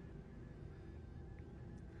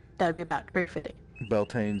 That'd be about 350.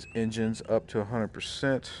 Beltane's engines up to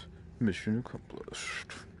 100%. Mission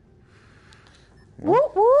accomplished.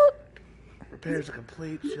 Whoop whoop. Repairs are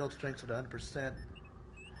complete. Shield strength's at 100%.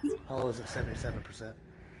 Hull is at 77%.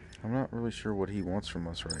 I'm not really sure what he wants from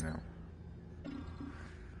us right now.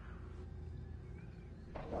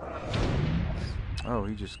 Oh,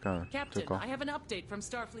 he just kind of Captain, took off. I have an update from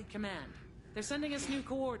Starfleet Command. They're sending us new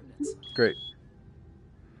coordinates. Great.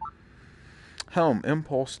 Helm,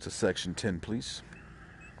 impulse to section 10, please.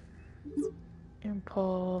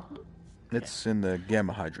 Impulse. It's in the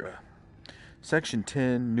Gamma Hydra. Section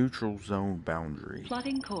 10, neutral zone boundary.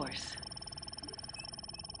 Plotting course.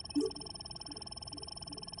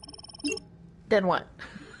 Then what?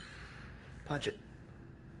 Punch it.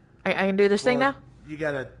 I can do this thing Well, now? You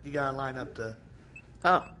gotta line up the.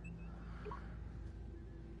 Oh.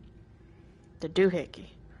 The doohickey.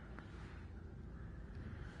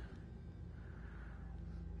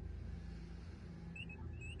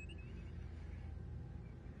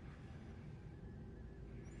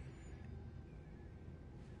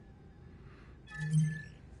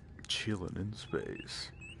 Chilling in space.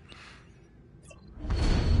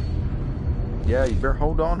 Yeah, you better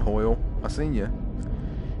hold on, Hoyle. I seen you. I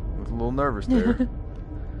was a little nervous there.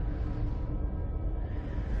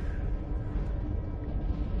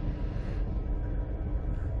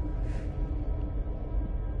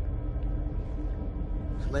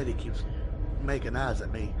 This lady keeps making eyes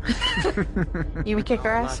at me. You would kick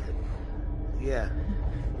her I don't ass? like it. Yeah.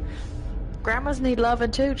 Grandmas need loving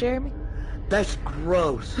too, Jeremy. That's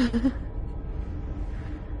gross.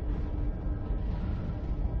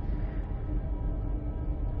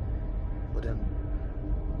 With them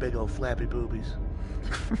big old flappy boobies.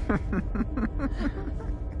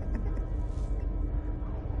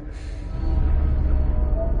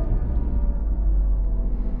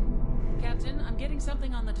 Captain, I'm getting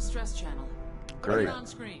something on the distress channel. Put Great. it on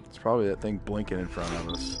screen. It's probably that thing blinking in front of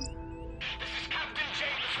us.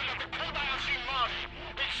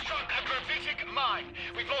 Mine.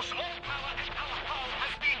 We've lost all power and our hull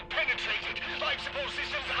has been penetrated. Life support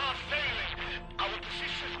systems are failing. Our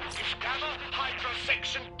position is Gamma Hydra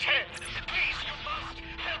Section 10. Please, you must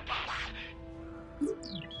help us.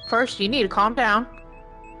 First, you need to calm down.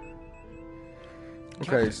 Okay.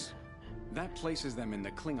 Captain, that places them in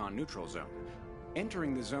the Klingon neutral zone.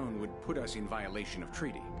 Entering the zone would put us in violation of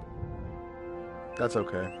treaty. That's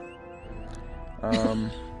okay.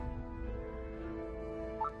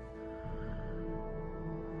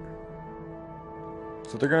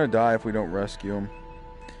 So they're gonna die if we don't rescue them,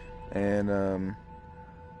 and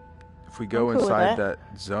if we go I'm cool with inside that.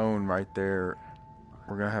 that zone right there,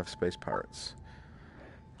 we're gonna have space pirates.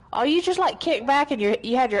 Oh, you just like kick back and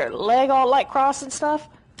you had your leg all like crossed and stuff?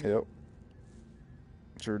 Yep.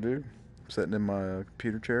 Sure do. Sitting in my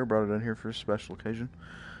computer chair, brought it in here for a special occasion.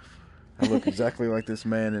 I look exactly like this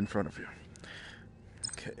man in front of you.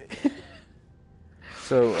 Okay.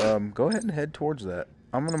 So, go ahead and head towards that.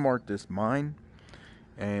 I'm going to mark this mine,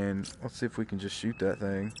 and let's see if we can just shoot that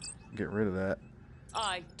thing, get rid of that.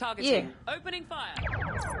 Aye, targeting. Opening fire.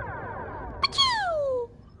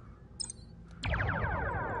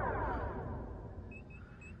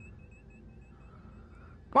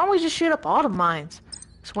 Why don't we just shoot up all the mines?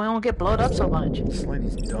 So we don't get blowed up so much. This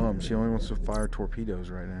lady's dumb. She only wants to fire torpedoes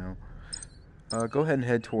right now. Go ahead and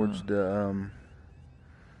head towards the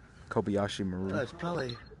Kobayashi Maru. It's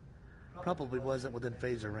probably wasn't within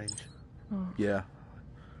phaser range. Yeah.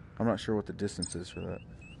 I'm not sure what the distance is for that.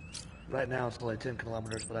 Right now it's only 10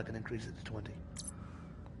 kilometers, but I can increase it to 20.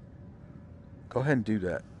 Go ahead and do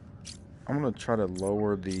that. I'm going to try to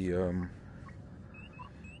lower the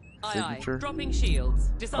signature. Dropping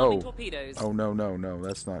shields. Disarming torpedoes. Oh, no.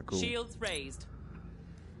 That's not cool. Shields raised.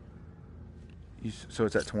 So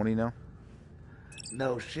it's at 20 now?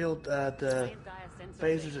 No, shield, the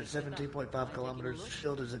phaser's at 17.5 kilometers.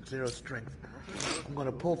 Shield is at 0 strength. I'm going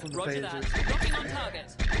to pull from the Roger that. phasers. Locking on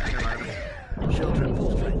target. Shields are at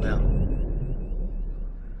full strength now.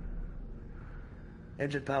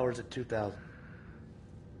 Engine power's at 2,000.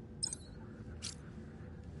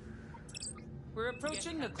 We're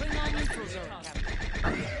approaching the Klingon neutral zone,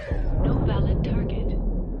 Captain. No valid target.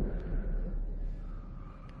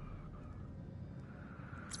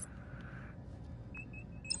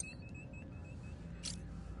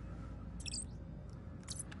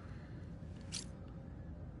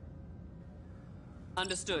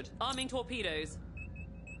 Understood. Arming torpedoes.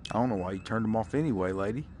 I don't know why you turned them off anyway,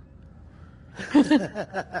 lady.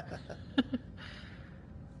 We're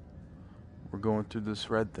going through this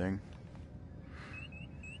red thing.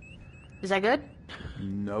 Is that good?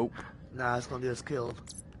 Nope. Nah, it's gonna get us killed.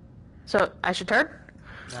 So I should turn?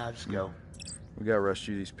 Nah, just go. We gotta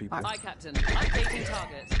rescue these people. Aye, Captain. Updating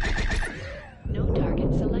target. No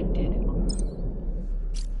target selected.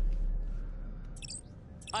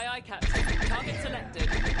 Aye, Captain. Target selected.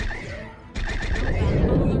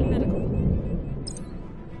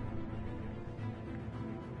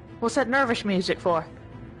 What's that nervous music for?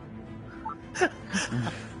 We're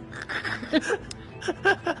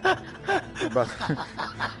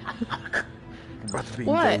about to be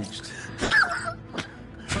What? engaged.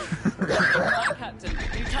 Aye, Captain.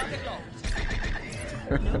 New target locked.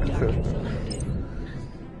 No target selected.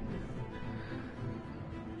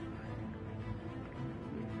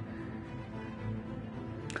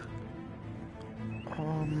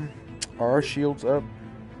 Are our shields up?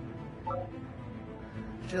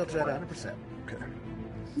 Shields at 100%. Okay.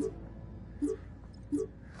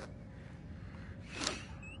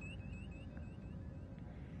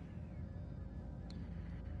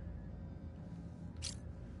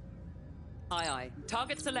 Aye.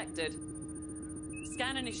 Target selected.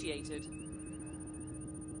 Scan initiated.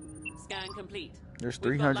 Scan complete. There's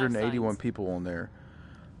We've got life 381 signs. people on there.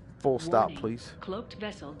 Full stop, Warning. please. Cloaked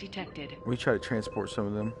vessel detected. We try to transport some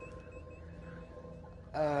of them.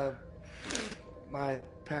 My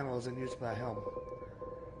panel is in use by helm.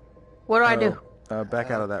 What do I do?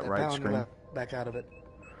 Back out of that right panel on your screen. left, back out of it.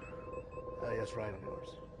 Yes, right on yours.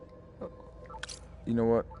 You know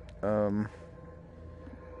what?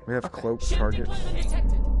 We have cloaked Ship targets. deployment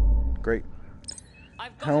detected. Great.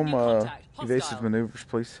 I've got Helm a new contact. evasive Hostile. maneuvers,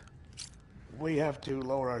 please. We have to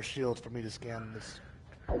lower our shields for me to scan this.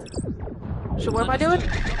 So what am I doing?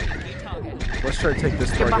 Understood. New target. Let's try to take this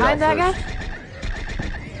Get target behind that out guy?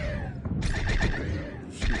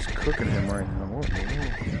 first. She's cooking him right now. Whoa, whoa, whoa.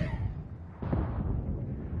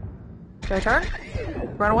 Should I turn?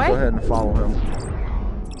 Run away? Go ahead and follow him.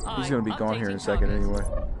 Aye. He's gonna be gone here in a Updating second target. anyway.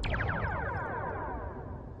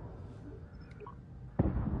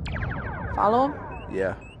 Follow him?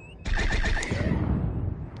 Yeah.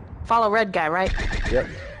 Follow red guy, right? Yep.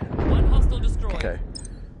 One hostile destroyed. Okay.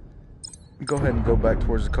 Go ahead and go back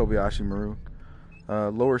towards the Kobayashi Maru.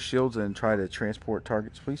 Lower shields and try to transport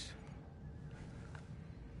targets, please.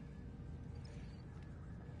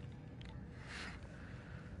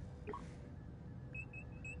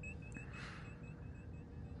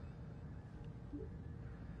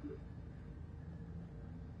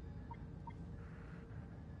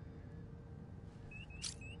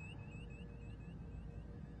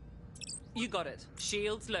 You got it.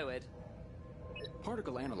 Shields lowered.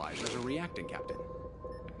 Particle analyzers are reacting, Captain.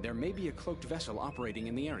 There may be a cloaked vessel operating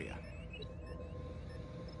in the area.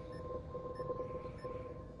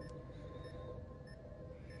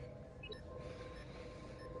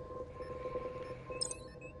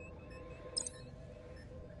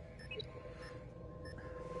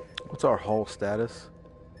 What's our hull status?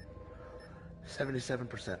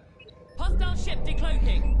 77%. Hostile ship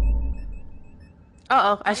decloaking.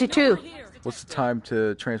 Uh-oh, I see two. What's the time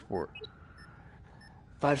to transport?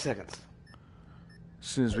 5 seconds. As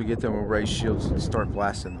soon as we get them, we'll raise shields and start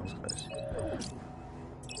blasting those guys.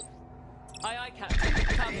 Aye, Captain.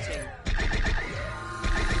 Targeting.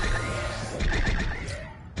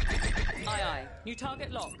 Aye. New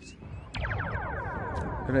target locked.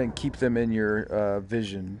 Go ahead and keep them in your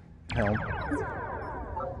vision, Helm.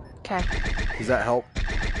 Okay. Does that help?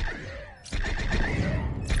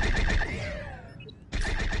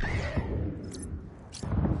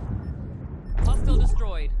 Hostile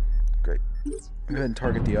destroyed. Great. Go ahead and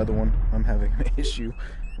target the other one. I'm having an issue.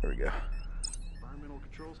 There we go. Environmental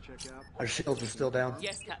controls check out. Our shields are still down.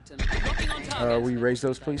 Yes, Captain. Locking on target. We raise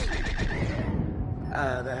those, please?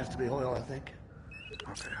 That has to be oil, I think.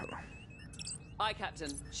 Okay, hold on. Aye,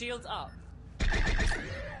 Captain. Shields up.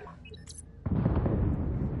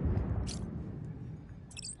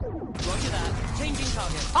 Roger that. Changing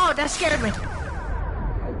target. Oh, that scared me.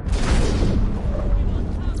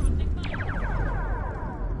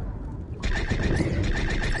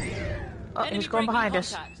 Oh, Enemy he's going breaking behind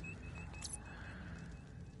us. contact.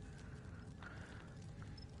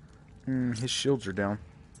 His shields are down.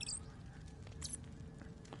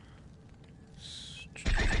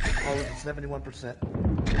 All of it, 71%.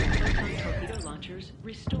 Photon torpedo launchers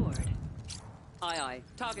restored. Aye.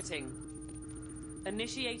 Targeting.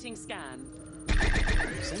 Initiating scan.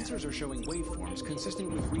 Sensors are showing waveforms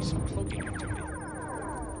consistent with recent cloaking activity.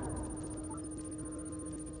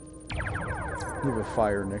 You have a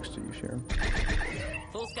fire next to you, Sharon.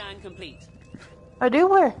 Full scan complete. I do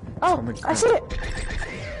where? Oh, On the I see it.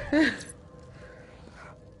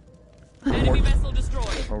 Enemy vessel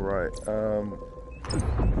destroyed. Alright,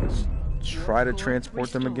 try to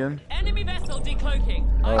transport them again? Enemy vessel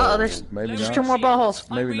decloaking. Oh, there's maybe there's not. 2 more buttholes.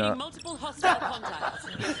 I'm Maybe reading not. multiple hostile contacts.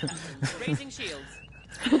 Yes, Captain. Raising shields.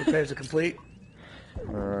 Repairs are complete.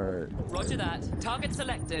 Alright. Roger that. Target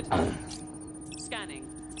selected. Scanning.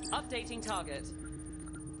 Updating target.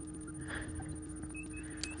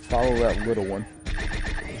 Follow that little one.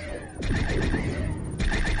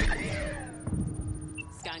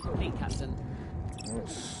 Scan complete, Captain.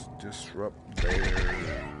 Let's disrupt there.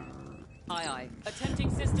 Aye, aye. Attempting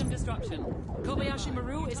system disruption. Kobayashi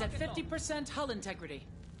Maru is at 50% hull integrity.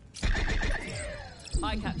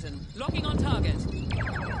 Aye, Captain. Locking on target.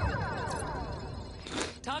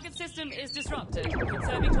 Target system is disrupted.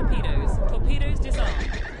 Conserving torpedoes. Torpedoes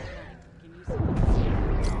disarmed.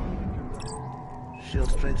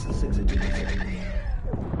 Shield strengths at 62%.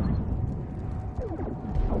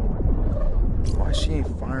 Why she ain't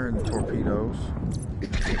firing the torpedoes?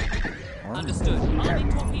 Understood. Arming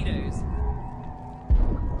torpedoes.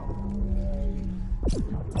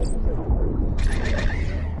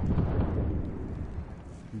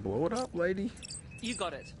 Blow it up, lady. You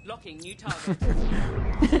got it. Locking new target.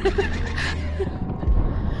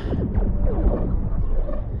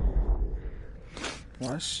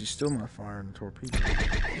 Why is she still not firing the torpedoes?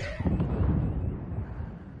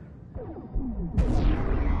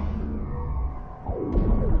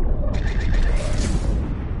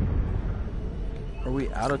 Are we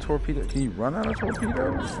out of torpedoes? Can you run out of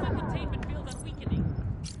torpedoes? Containment field unweakening.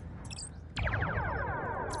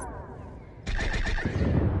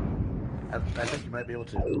 I think you might be able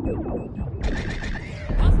to.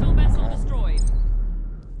 Hostile vessel destroyed.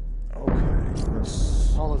 Okay,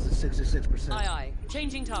 let's... Hull is at 66%. Aye, aye.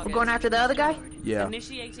 Changing target. We're going after the other guy? Yeah.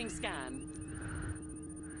 Initiating scan.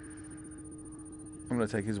 I'm gonna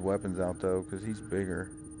take his weapons out though, because he's bigger.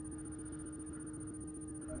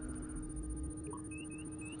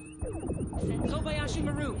 Kobayashi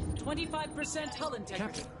Maru, 25% hull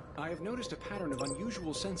integrity. Captain, I have noticed a pattern of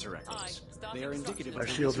unusual sensor echoes. They are indicative Our of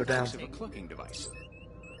the shields are down. use of a clucking device.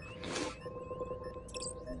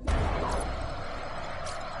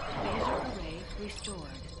 Laser array restored.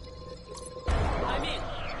 I'm in.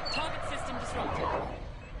 Target system disrupted.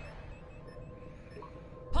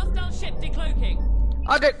 Hostile ship decloaking.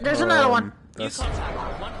 Oh, there's another one. New That's...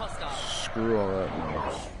 contact. One hostile. Screw all that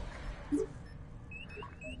noise.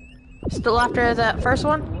 Still after that first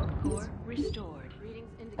one? Core restored.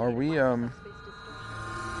 Are we, Are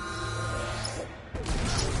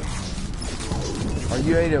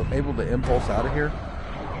you able to impulse out of here?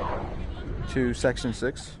 To Section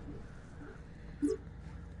 6?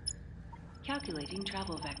 Calculating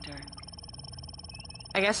travel vector.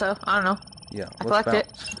 I guess so. I don't know. Yeah, I let's collect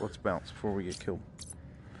bounce. Let's bounce before we get killed.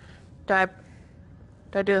 Do I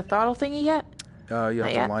do the throttle thingy yet? You have Not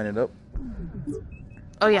to yet. line it up.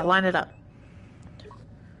 Oh yeah, line it up.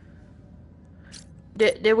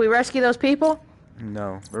 Did we rescue those people?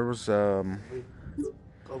 No, there was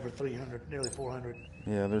Over 300, nearly 400.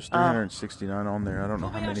 yeah, there's 369 on there. I don't know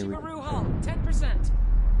how many Kobayashi we. Maru hull, 10%.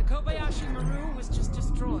 The Kobayashi Maru was just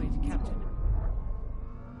destroyed, Captain.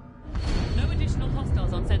 No additional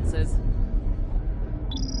hostiles on sensors.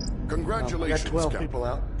 Congratulations, We got 12 Captain. people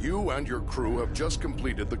out. You and your crew have just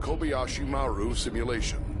completed the Kobayashi Maru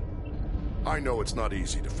simulation. I know it's not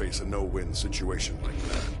easy to face a no-win situation like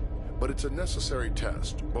that, but it's a necessary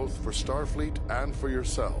test, both for Starfleet and for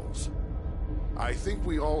yourselves. I think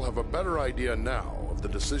we all have a better idea now of the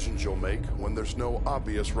decisions you'll make when there's no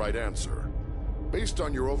obvious right answer. Based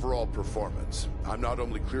on your overall performance, I'm not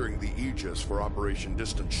only clearing the Aegis for Operation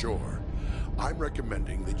Distant Shore, I'm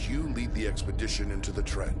recommending that you lead the expedition into the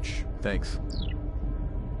trench. Thanks.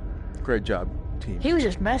 Great job, team. He was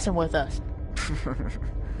just messing with us.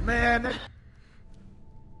 Man!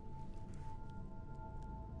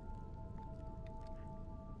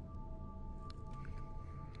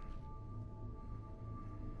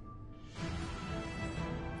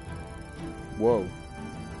 Whoa.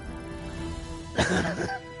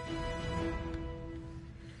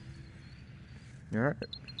 You alright?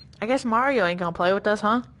 I guess Mario ain't gonna play with us,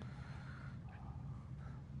 huh?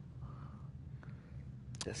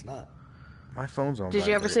 Guess not. My phone's on. Did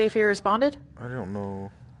you ever vibrate. see if he responded? I don't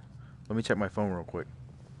know. Let me check my phone real quick.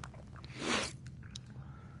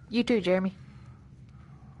 You too, Jeremy.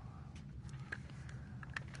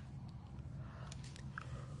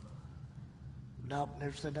 Nope,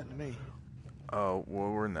 never said nothing to me. Oh,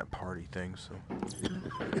 well, we're in that party thing, so.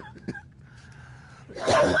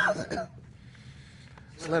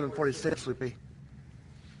 It's 11:46, Sleepy.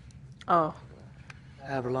 Oh.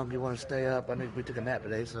 However long you want to stay up. I think we took a nap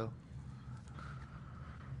today, so.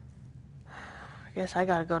 I guess I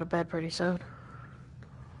gotta go to bed pretty soon.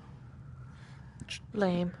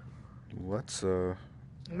 Lame. What's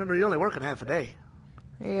Remember, you're only working half a day.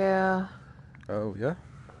 Yeah. Oh yeah.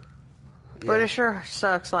 But it sure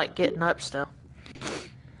sucks, like, getting up still.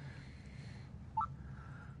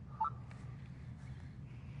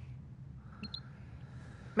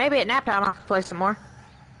 Maybe at nap time I'll play some more.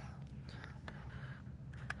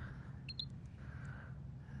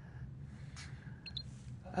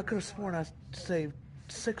 I could have sworn I saved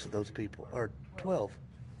 6 of those people, or 12.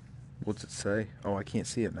 What's it say? Oh, I can't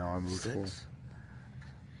see it now. I moved 6. forward.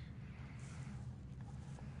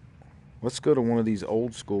 Let's go to one of these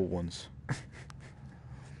old school ones.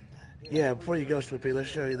 Yeah, before you go, Sweepy, let's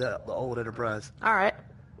show you the old Enterprise. All right.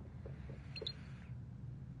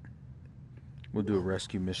 We'll do a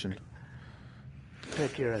rescue mission.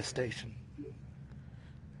 Take care of that station.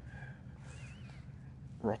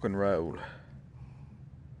 Rock and roll.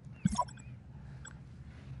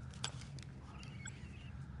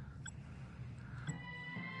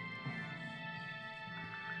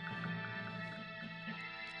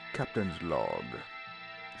 Captain's log.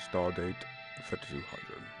 Stardate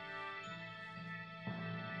 3200.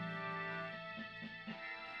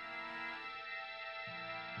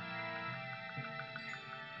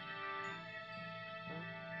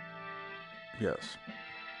 Yes.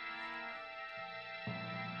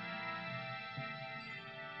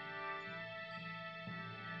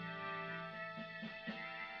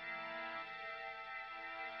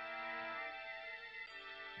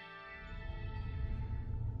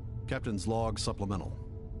 Captain's log supplemental.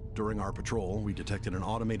 During our patrol, we detected an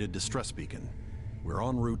automated distress beacon. We're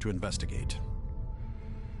en route to investigate.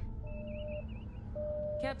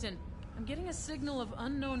 Captain, I'm getting a signal of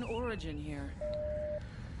unknown origin here.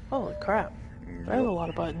 Holy crap. There's a lot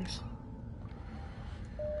of buttons.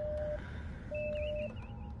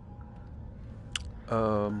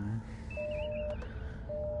 I'm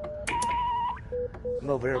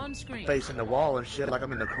over here facing the wall and shit like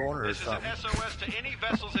I'm in the corner or something. This is an SOS to any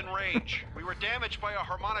vessels in range. We were damaged by a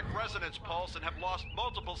harmonic resonance pulse and have lost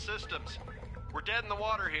multiple systems. We're dead in the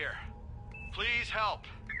water here. Please help.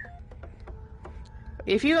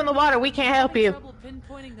 If you're in the water, we can't help you. Trouble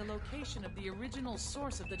pinpointing the location of the original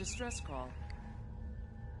source of the distress call.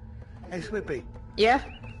 Hey, Sweepy. Yeah?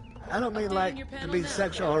 I don't mean like to be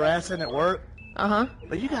sexual harassing at work. Uh-huh.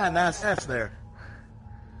 But you got a nice ass there.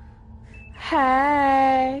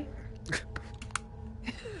 Hey.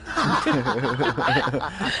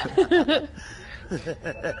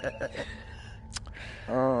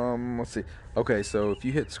 Let's see. Okay, so if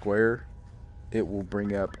you hit square, it will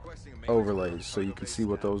bring up overlays so you can see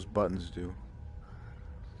what those buttons do.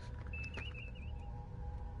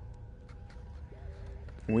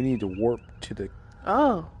 We need to warp to the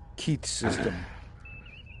Keith system.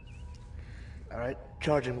 Alright,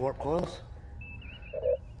 charging warp coils.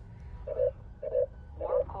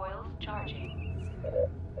 Warp coils charging.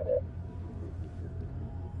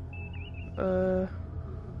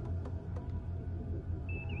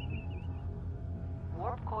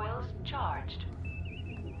 Warp coils charged.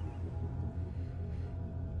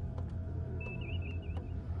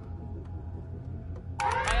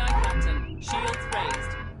 Aye, Captain. Shields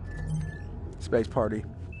raised. Space party.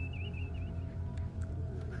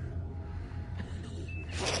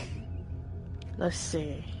 Let's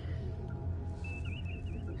see.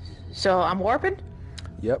 So I'm warping?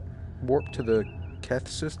 Yep. Warp to the Keth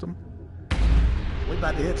system. We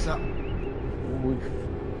about to hit something. We're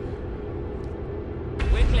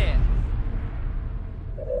clear.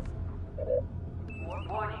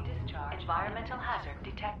 Warning discharge. Environmental hazard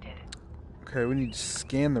detected. Okay, we need to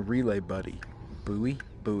scan the relay buddy. Buoy?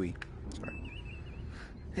 Sorry.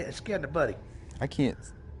 Yeah, scan the buddy. I can't.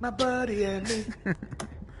 My buddy and me.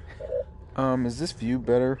 Is this view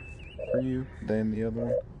better for you than the other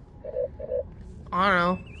one? I don't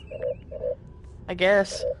know. I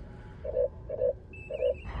guess.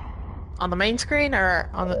 On the main screen or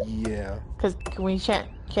on the... Yeah. Because we can't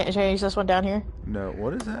change this one down here? No,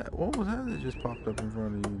 what is that? What was that that just popped up in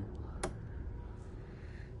front of you?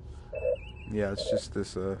 Yeah, it's just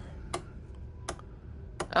this, Oh,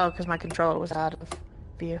 because my controller was out of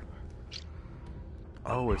view.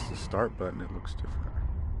 Oh, it's the start button. It looks different.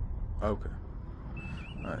 Okay.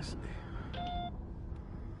 I see.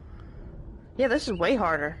 Yeah, this is way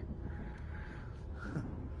harder.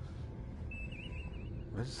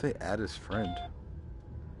 What does it say? Add his friend.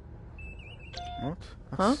 What?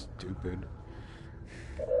 That's Huh? stupid.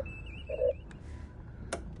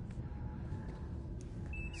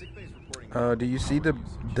 Do you see the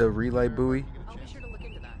relay buoy? I'll be sure to look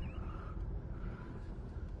into that.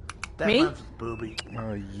 That Me? one's booby.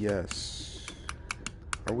 Yes.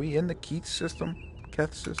 Are we in the Keith system?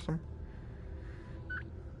 Keth system?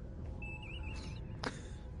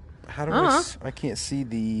 How do I can't see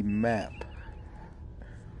the map.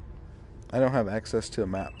 I don't have access to a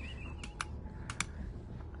map.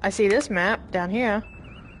 I see this map down here.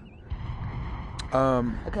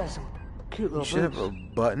 I got some cute little You should have a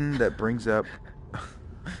button that brings up...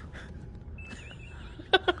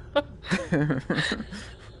 There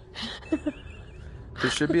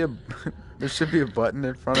should be a button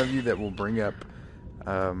in front of you that will bring up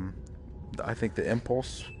I think the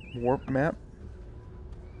impulse warp map.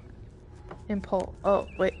 Impulse. Oh,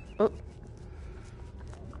 wait. Oh.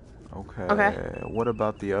 Okay. What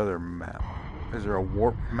about the other map? Is there a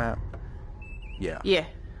warp map? Yeah. Yeah.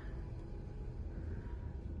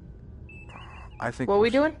 I think. What are we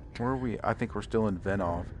doing? Where are we? I think we're still in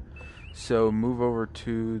Venov. So move over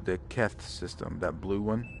to the Keth system, that blue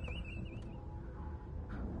one.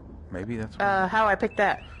 Maybe that's. How do I pick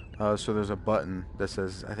that? So there's a button that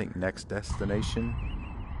says, I think, next destination.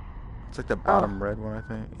 It's like the bottom red one, I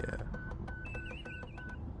think. Yeah.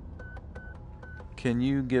 Can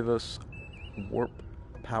you give us warp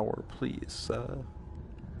power, please? Yeah,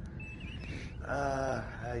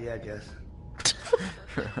 I guess.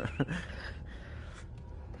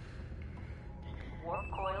 Warp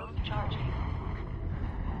coils charging.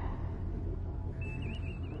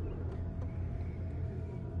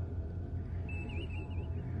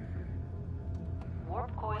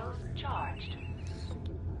 Warp coils charged.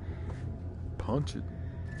 Punch it.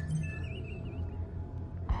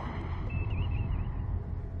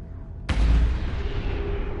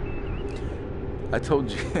 I told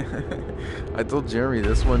Jeremy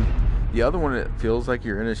this one. The other one, it feels like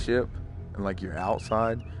you're in a ship and like you're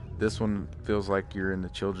outside. This one feels like you're in the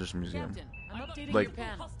Children's Museum. Like,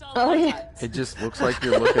 oh yeah. It just looks like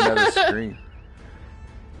you're looking at a screen.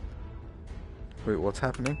 Wait, what's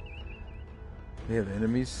happening? We have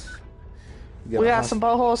enemies. We got some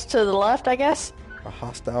boatholes to the left, I guess. A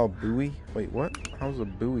hostile buoy? Wait, what? How's a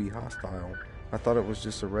buoy hostile? I thought it was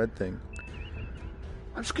just a red thing.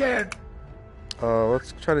 I'm scared.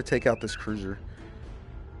 Let's try to take out this cruiser.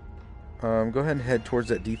 Go ahead and head towards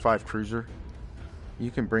that D5 cruiser. You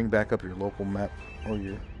can bring back up your local map or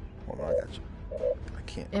your... Hold on, I got you. I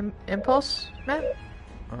can't. Impulse map?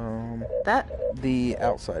 That? The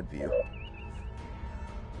outside view.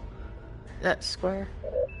 That square.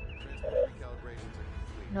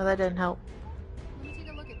 No, that didn't help.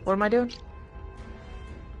 What am I doing?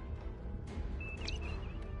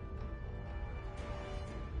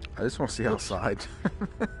 I just want to see outside.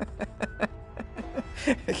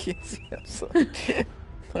 I can't see outside.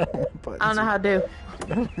 I don't know how to do.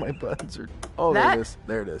 None of my buttons are... Oh, that?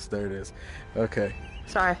 There it is. There it is. Okay.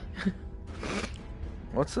 Sorry.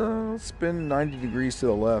 Let's spin 90 degrees to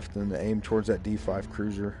the left and aim towards that D5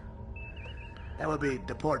 cruiser. That would be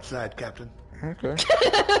the port side, Captain. Okay.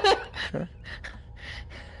 Okay.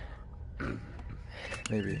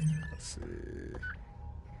 Maybe. Let's see.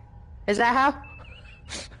 Is that how?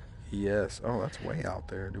 Yes. Oh, that's way out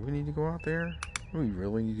there. Do we need to go out there? Do we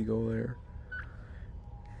really need to go there?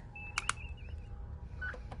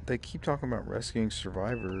 They keep talking about rescuing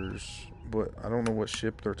survivors, but I don't know what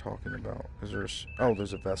ship they're talking about. Is there oh,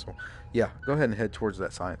 there's a vessel. Yeah, go ahead and head towards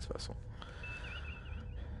that science vessel.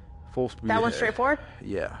 Full speed. That one straight forward?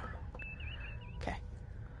 Yeah. Okay.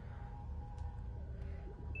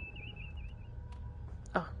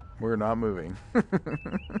 Oh. We're not moving.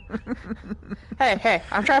 Hey,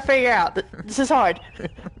 I'm trying to figure out. This is hard.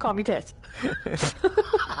 Call me Tess.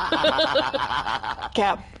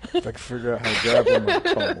 Cap. If I can figure out how to grab one, I'll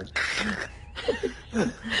call.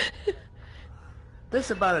 This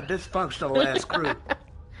is about a dysfunctional ass crew.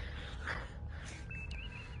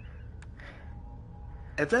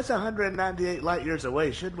 If that's 198 light years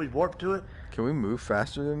away, shouldn't we warp to it? Can we move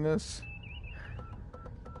faster than this?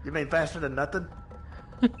 You mean faster than nothing?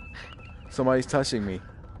 Somebody's touching me.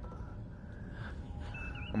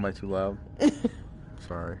 Am I too loud?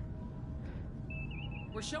 Sorry.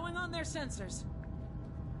 We're showing on their sensors.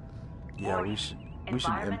 Yeah, we should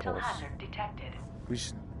impulse. Hazard detected. We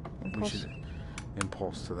should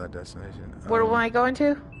impulse to that destination. Where am I going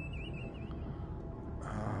to?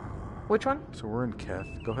 Which one? So we're in Keth.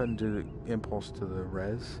 Go ahead and do the impulse to the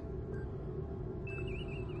res.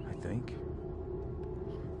 I think.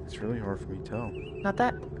 It's really hard for me to tell. Not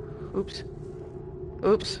that. Oops.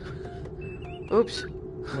 Oops. Oops.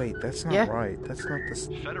 Wait, that's not right. That's not the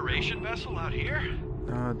Federation vessel out here?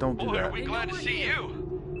 Don't do Boy, that. are we glad to see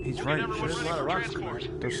you. He's We'll right. get everyone ready for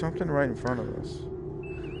transport. There's something right in front of us.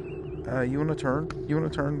 You want to turn? You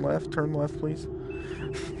want to turn left? Turn left, please.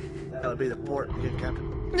 That would be the port again, Captain.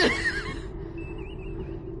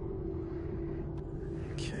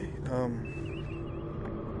 Okay.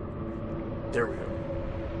 There we go.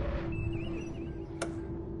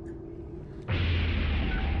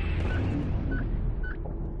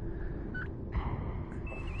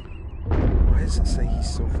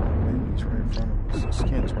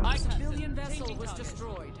 was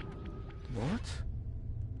destroyed. What?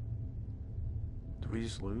 Did we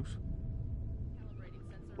just lose?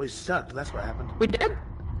 We sucked. That's what happened. We did?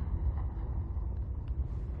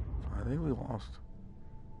 I think we lost.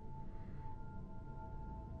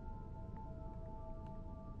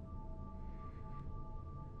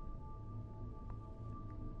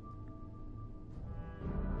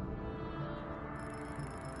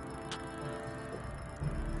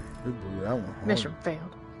 We blew that one hard. Mission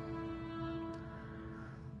failed.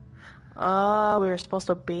 We were supposed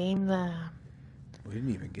to beam them. We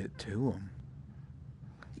didn't even get to them.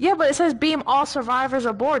 Yeah, but it says beam all survivors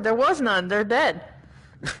aboard. There was none. They're dead.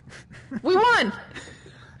 We won!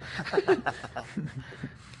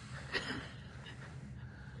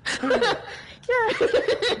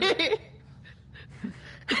 Yeah.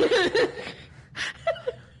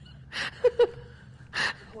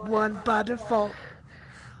 One by default.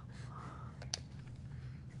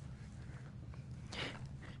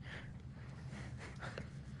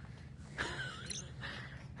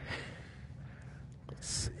 Let's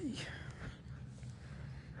see.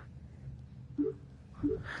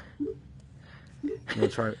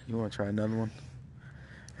 You want to try another one?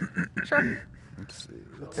 Sure. Let's see.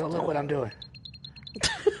 Don't look what I'm doing.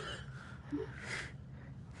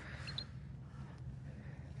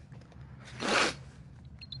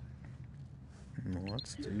 Well,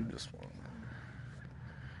 let's do this one.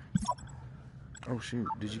 Oh shoot!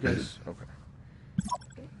 Did you guys? Okay.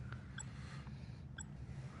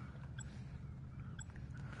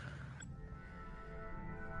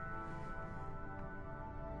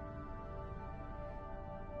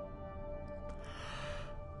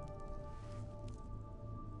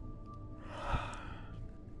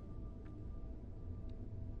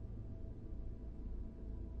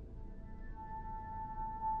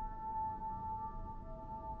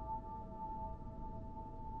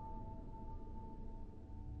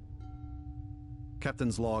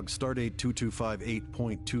 Captain's log, Stardate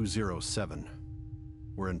 2258.207.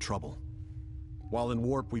 We're in trouble. While in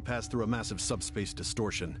warp, we passed through a massive subspace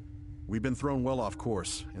distortion. We've been thrown well off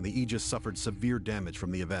course, and the Aegis suffered severe damage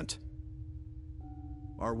from the event.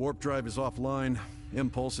 Our warp drive is offline,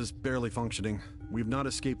 impulse is barely functioning. We've not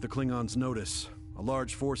escaped the Klingons' notice. A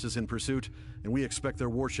large force is in pursuit, and we expect their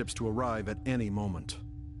warships to arrive at any moment.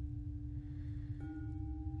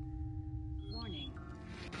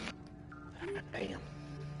 Damn.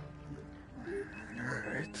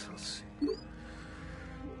 Alright, let's see.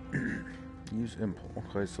 Use impulse.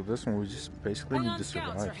 Okay, so this one we just basically need to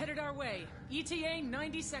scouts are survive. headed our way. ETA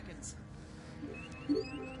 90 seconds.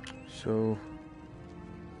 So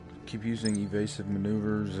keep using evasive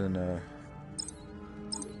maneuvers and that's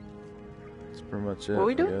pretty much it. What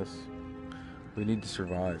we I doing? guess. We need to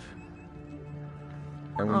survive.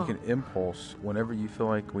 And we can impulse whenever you feel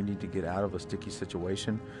like we need to get out of a sticky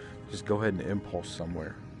situation. Just go ahead and impulse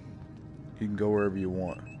somewhere. You can go wherever you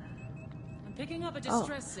want. I'm picking up a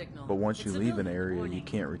distress signal. But once It's you leave an civilian. area, you Warning.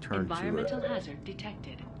 can't return Environmental to it. hazard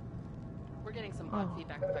detected. We're getting some odd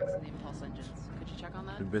feedback effects in the impulse engines. Could you check on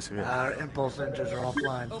that? You basically Our impulse engines are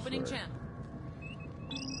offline. Opening champ.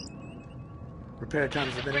 Repair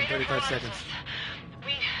times have been in 35 seconds.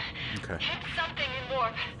 We Okay. hit something in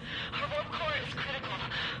warp. Our warp core is critical.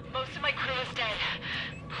 Most of my crew is dead.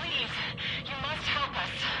 Please, you must help us.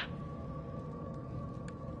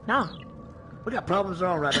 No. We got problems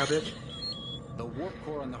on right now, bitch. The warp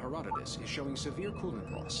core on the Herodotus is showing severe coolant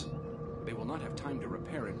loss. They will not have time to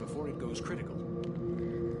repair it before it goes critical.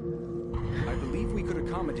 I believe we could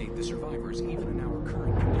accommodate the survivors even in our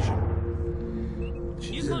current condition.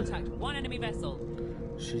 New contact. One enemy vessel.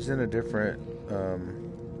 She's in a different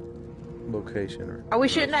location. Are we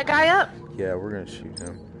shooting that guy up? Yeah, we're gonna shoot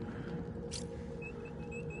him.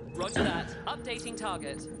 Roger that. Updating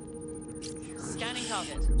target. Scanning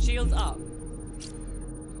target. Shields up.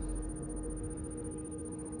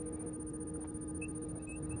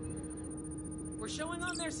 We're showing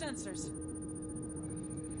on their sensors.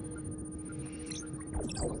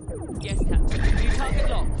 Yes, Captain. New target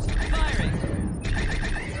locked. Firing.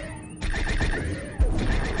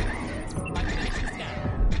 I've finished the scan.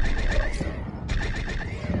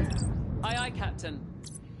 Aye, aye, Captain.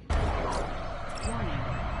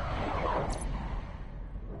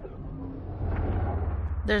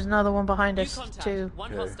 There's another one behind New us, contact. too.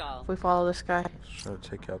 One Okay. hostile. If we follow this guy. Try to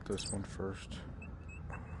take out this one first.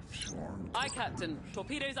 Aye, Captain.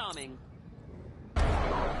 Torpedoes arming.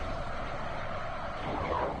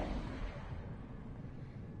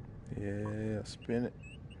 Yeah, spin it.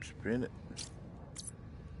 Spin it.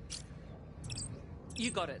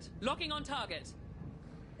 You got it. Locking on target.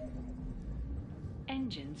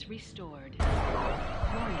 Engines restored.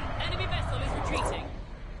 Warning. Enemy vessel is Retreating.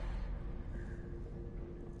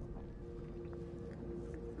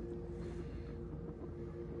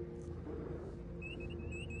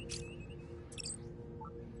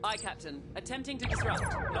 Aye, Captain. Attempting to disrupt.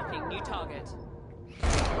 Blocking new target.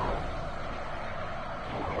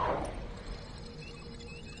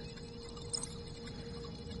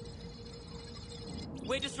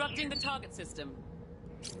 We're disrupting the target system.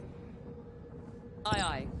 Aye,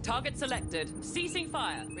 aye. Target selected. Ceasing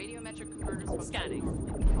fire. Radiometric converters scanning.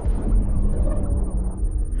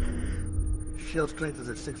 Shield strength is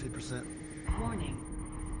at 60%. Warning.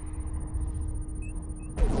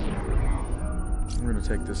 I'm gonna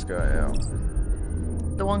take this guy out.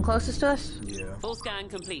 The one closest to us? Yeah. Full scan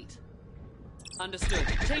complete. Understood.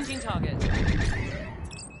 Changing target.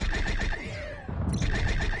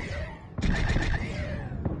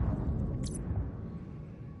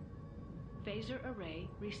 Phaser array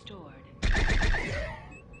restored.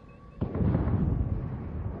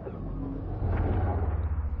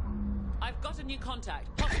 I've got a new contact.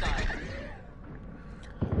 Hostile.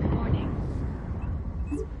 Warning.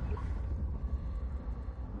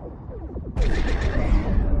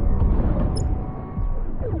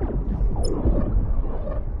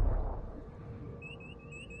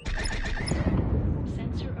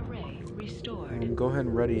 Sensor array restored. Go ahead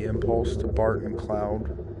and ready impulse to Bart and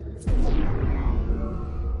Cloud.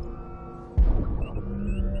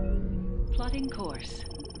 Plotting course.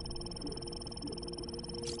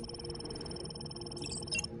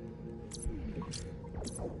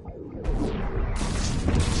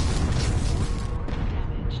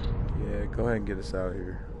 Damaged. Yeah, go ahead and get us out of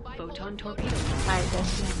here. Photon torpedo.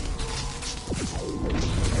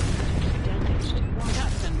 Damaged.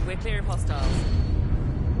 Captain, we're clear of hostiles.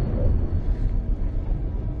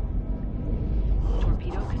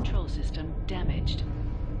 Torpedo control system damaged.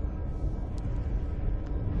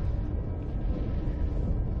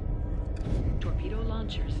 Torpedo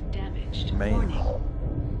launchers damaged. Man. Warning.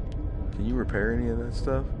 Can you repair any of that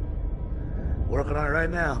stuff? Working on it right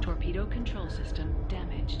now. Torpedo control system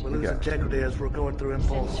damaged. We lose integrity as we're going through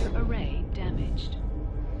impulse. Sensor array damaged.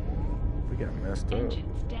 We got messed up.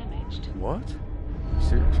 Engines damaged. What?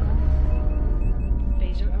 Seriously?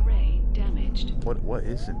 Phaser array damaged. What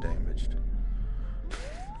isn't damaged?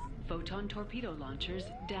 Photon torpedo launchers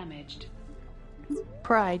damaged.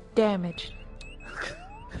 Pride damaged.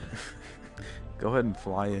 Go ahead and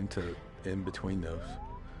fly in between those.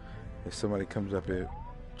 If somebody comes up here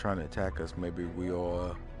trying to attack us, maybe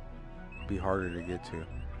we'll be harder to get to.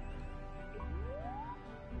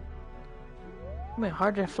 I mean,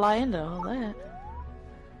 harder to fly into all that.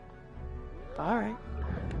 Alright.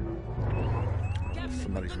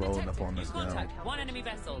 Somebody's rolling up on us now. Contact. One enemy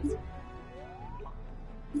vessel.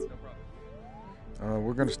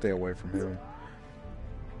 We're gonna stay away from him.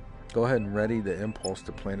 Go ahead and ready the impulse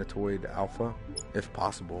to Planetoid Alpha, if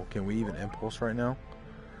possible. Can we even impulse right now?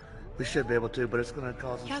 We should be able to, but it's going to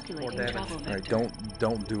cause us more damage. Alright,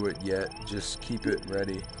 don't do it yet. Just keep it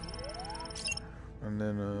ready. And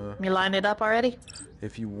then You line it up already?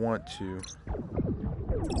 if you want to,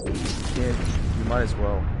 you might as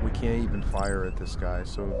well. We can't even fire at this guy,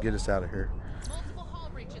 so get us out of here. Multiple hull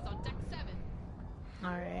breaches on deck 7.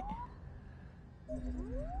 Alright.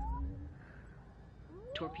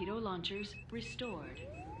 Torpedo launchers restored.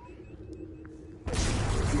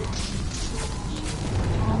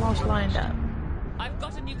 Almost lined up. I've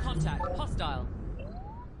got a new contact. Hostile.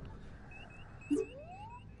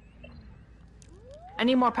 I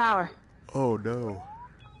need more power. Oh no.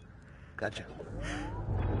 Gotcha.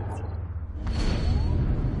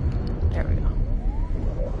 There we go.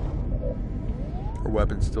 Our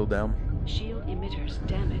weapon's still down. Shield emitters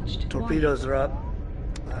damaged. Torpedoes are up.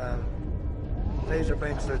 Phaser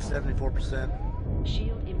banks are at 74%.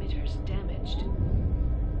 Shield emitters damaged.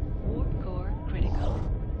 Warp core critical.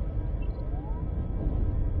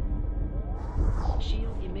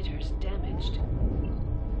 Shield emitters damaged.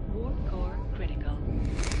 Warp core critical.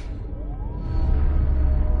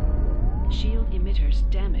 Shield emitters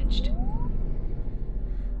damaged.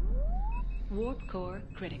 Warp core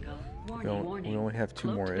critical. Warning. We only have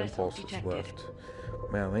 2 more Cloaked vessel impulses detected. left.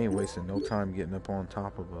 Man, they ain't wasting no time getting up on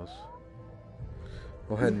top of us.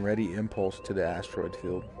 Go ahead and ready impulse to the asteroid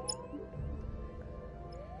field.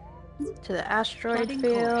 To the asteroid Plotting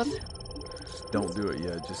field. course. Just don't do it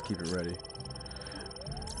yet. Just keep it ready.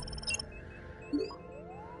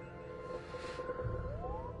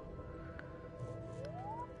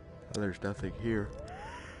 Oh, there's nothing here.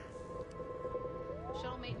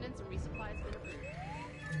 Shuttle maintenance and resupply has been approved.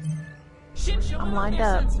 Ship showing I'm on lined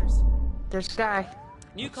their up. sensors. There's Sky.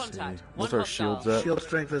 New Let's see. contact. What's One our shields hostile. at? Shield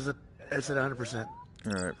strength is at 100%.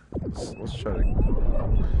 Alright, let's try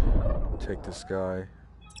to take this guy.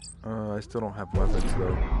 I still don't have weapons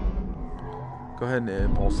though. Go ahead and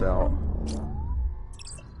impulse out.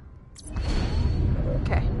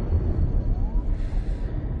 Okay.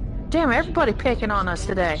 Damn, everybody picking on us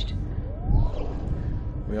today.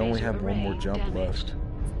 We only have one more jump left.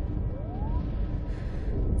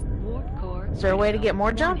 Is there a way to get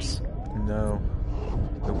more jumps? No.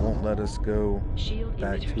 It won't let us go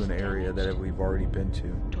back to an area that we've already been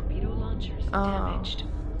to. Torpedo launchers damaged.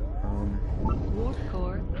 Warp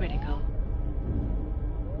core critical.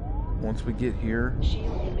 Once we get here,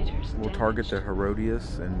 we'll target the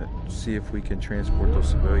Herodias and see if we can transport those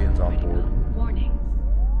civilians on board. Warning.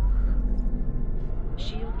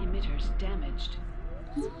 Shield emitters damaged.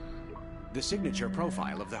 The signature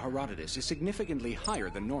profile of the Herodotus is significantly higher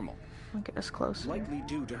than normal. I'll get us close. Likely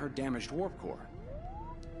due to her damaged warp core.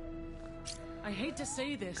 I hate to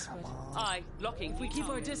say this, but if we keep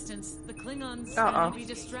our distance, the Klingons will be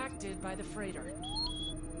distracted by the freighter.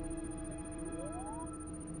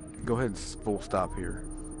 Go ahead and full stop here.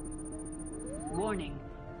 Warning.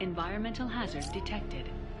 Environmental hazard detected.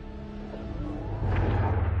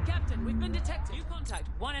 Captain, we've been detected. New contact.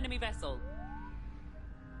 One enemy vessel.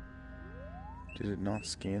 Did it not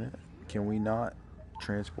scan it? Can we not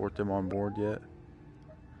transport them on board yet?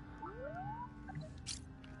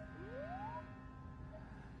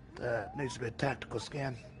 That needs to be a tactical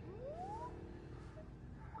scan.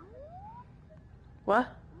 What?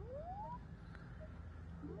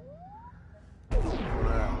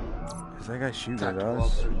 Is that guy shooting at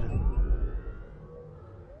us?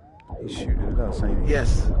 He's shooting at us, ain't he?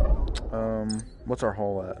 Yes. What's our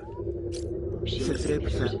hull at?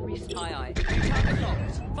 68%. Aye. Target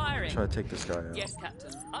locked. Firing. Try to take this guy out. Yes,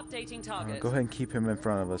 Captain. Updating target. Go ahead and keep him in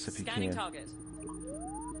front of us if you Scanning can. target.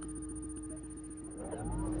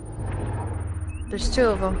 There's two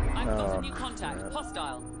of them. I've got a new contact.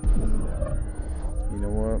 Hostile. You know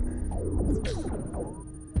what?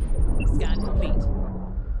 Scan complete.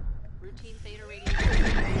 Routine theta radiation.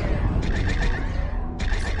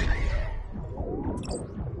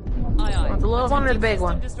 Aye. The little one or the big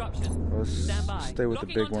one? Disruption. Let's Stand by. stay with Locking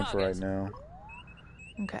the big on one for target. right now.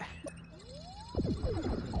 Okay.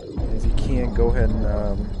 If you can, go ahead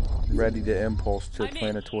and ready to impulse to I'm in.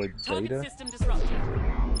 planetoid Target beta. system disrupted.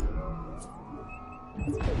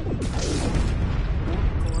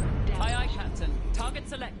 Aye, Captain. Target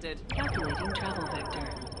selected. Calculating travel vector.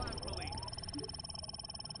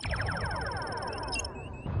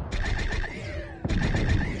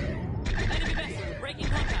 Enemy vessel breaking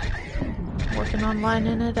contact. Working on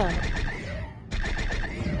lining it up.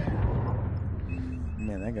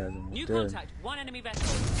 Man, that guy's almost New dead. contact. One enemy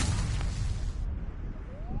vessel.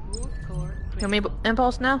 Warp core Can we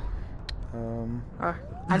impulse now? Um, Or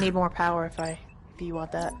I need more power if you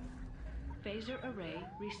want that. phaser array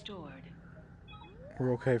restored.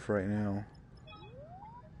 we're okay for right now.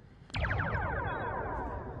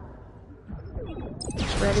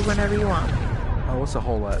 Ready whenever you want. Oh, what's the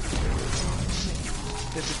hull at?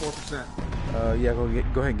 54%. Yeah, go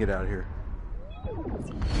ahead and get out of here.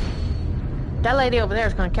 That lady over there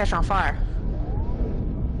is going to catch on fire.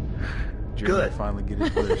 Jeremy Good. Finally get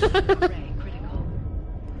it first. Array critical.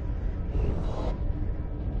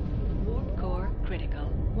 Warp core critical.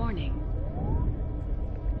 Warning.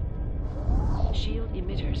 Shield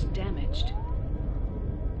emitters damaged.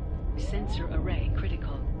 Sensor array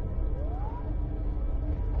critical.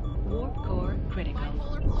 Warp core critical.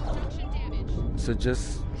 So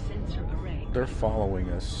just, Sensor array. they're following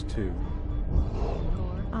us too.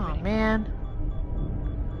 Core Oh man.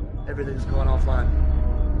 Everything's going offline.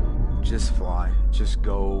 Just fly. Just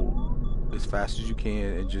go as fast as you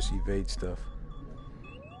can and just evade stuff.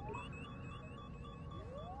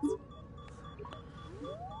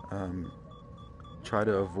 Try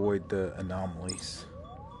to avoid the anomalies.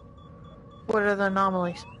 What are the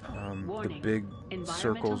anomalies? The big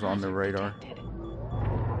circles on the radar.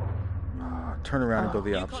 Turn around and go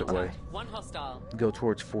the New opposite contact. way. One hostile. Go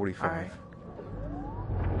towards 45. Alright.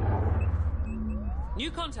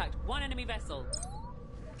 New contact. One enemy vessel.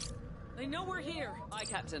 They know we're here. Aye,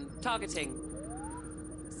 Captain. Targeting.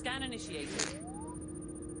 Scan initiated.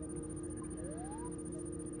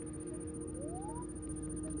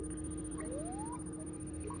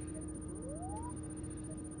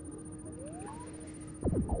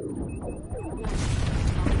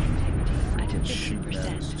 at Shoot at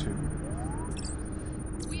us 50%. too.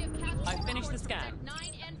 I finished the scan. 9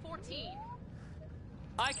 and 14.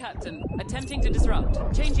 Aye, Captain. Attempting to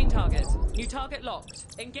disrupt. Changing target. New target locked.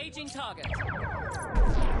 Engaging target.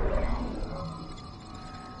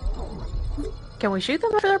 Can we shoot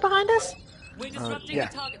them if they're behind us? We're disrupting yeah.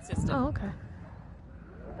 the target system. Oh, okay.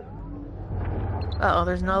 Uh-oh,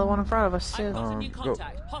 there's another one in front of us, too. I've got a new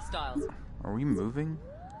contact. Hostiles. Are we moving?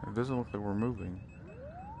 It doesn't look like we're moving.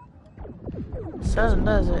 Doesn't,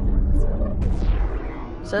 does it?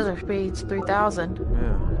 Says our speed's 3,000.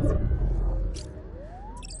 Yeah.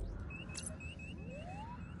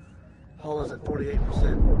 Hull is at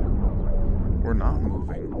 48%. We're not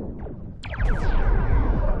moving.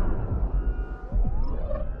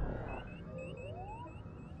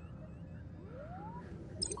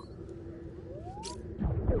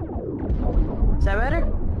 Is that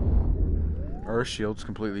better? Our shield's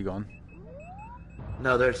completely gone.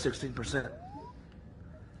 No, they're at 16%.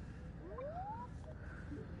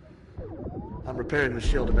 I'm repairing the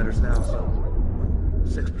shield emitters now, so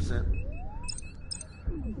 6%.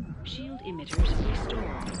 Shield emitters restored.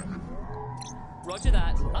 Roger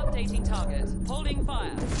that. Updating target. Holding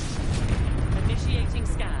fire. Initiating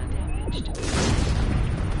scan. Damaged.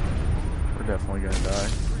 We're definitely gonna die.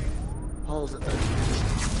 Hull's at 30%.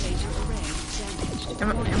 Laser array damaged.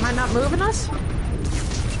 Am I not moving us?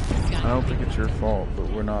 I don't think it's your fault, but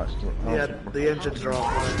we're not. Yeah, the engines are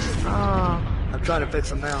offline. Oh. I'm trying to fix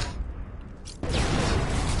them now.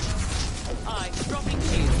 Aye. Dropping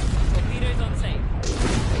shield. Torpedoes on safe.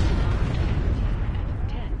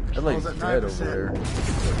 That lady's Hull's at dead 9%. over there.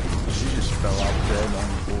 She just fell out dead on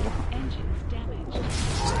the floor. Engines damaged.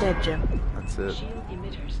 Dead, Jim. That's it. Shield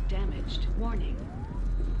emitters damaged. Warning.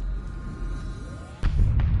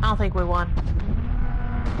 I don't think we won.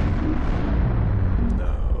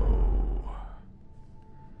 No.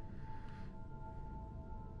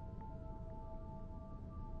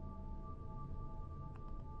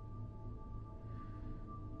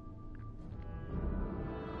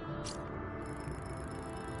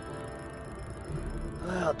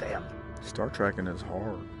 Oh, damn. Star Trekking is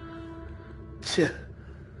hard. Yeah.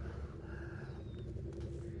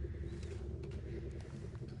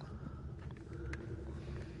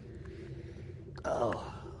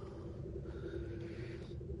 Oh.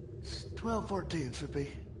 It's 12:14 should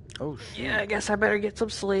be. Oh shit. Yeah, I guess I better get some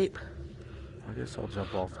sleep. I guess I'll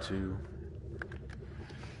jump off too.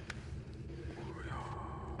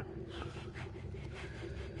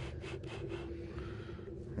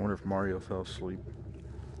 I wonder if Mario fell asleep.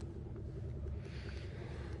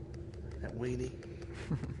 That weenie.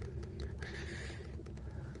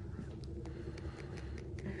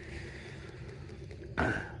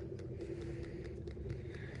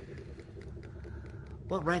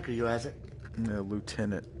 What rank are you, Isaac? No,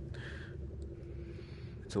 Lieutenant.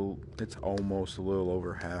 It's almost a little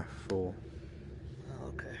over half full. Oh,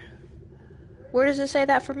 okay. Where does it say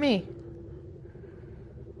that for me?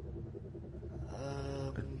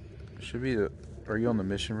 Should be the. Are you on the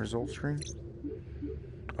mission results screen?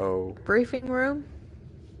 Oh. Briefing room?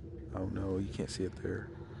 Oh no, you can't see it there.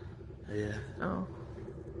 Yeah. Oh.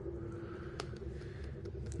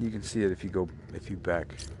 You can see it if you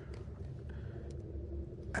back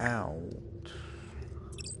out.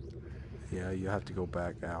 Yeah, you have to go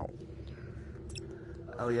back out.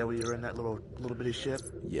 Oh yeah, well you're in that little bitty ship.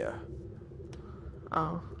 Yeah.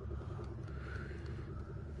 Oh.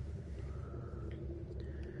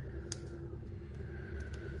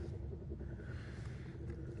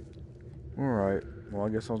 Alright, well I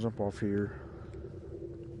guess I'll jump off here.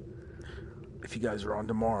 If you guys are on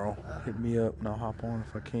tomorrow, hit me up and I'll hop on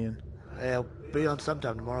if I can. Yeah, I'll be on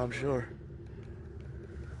sometime tomorrow, I'm sure.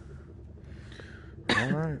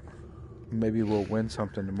 Alright. Maybe we'll win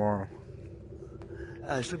something tomorrow.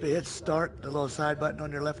 Should be hit start, the little side button on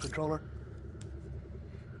your left controller.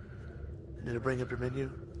 And it'll bring up your menu.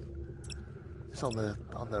 It's on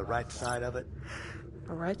the right side of it.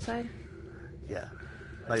 The right side? Yeah.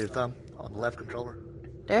 By your thumb on the left controller.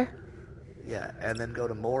 There? Yeah, and then go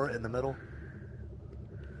to more in the middle.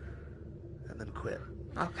 And then quit.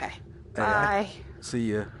 Okay. Hey, Bye.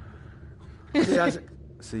 See ya. See, Isaac.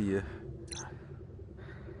 See ya.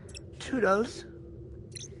 Kudos.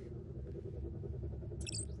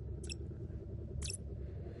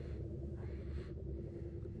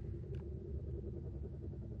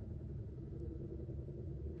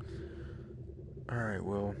 Alright,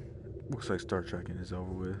 well, looks like Star Trekking is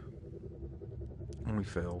over with. And we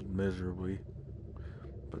failed miserably.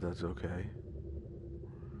 But that's okay.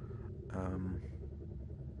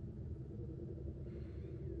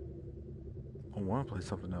 I want to play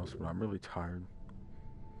something else, but I'm really tired.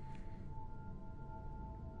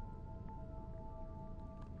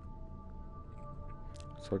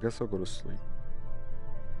 So I guess I'll go to sleep.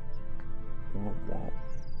 Womp womp.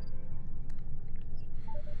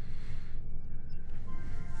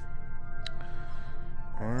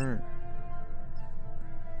 Alright.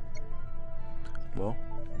 well,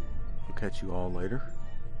 I'll catch you all later.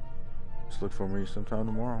 Just look for me sometime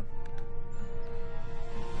tomorrow.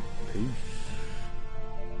 Peace.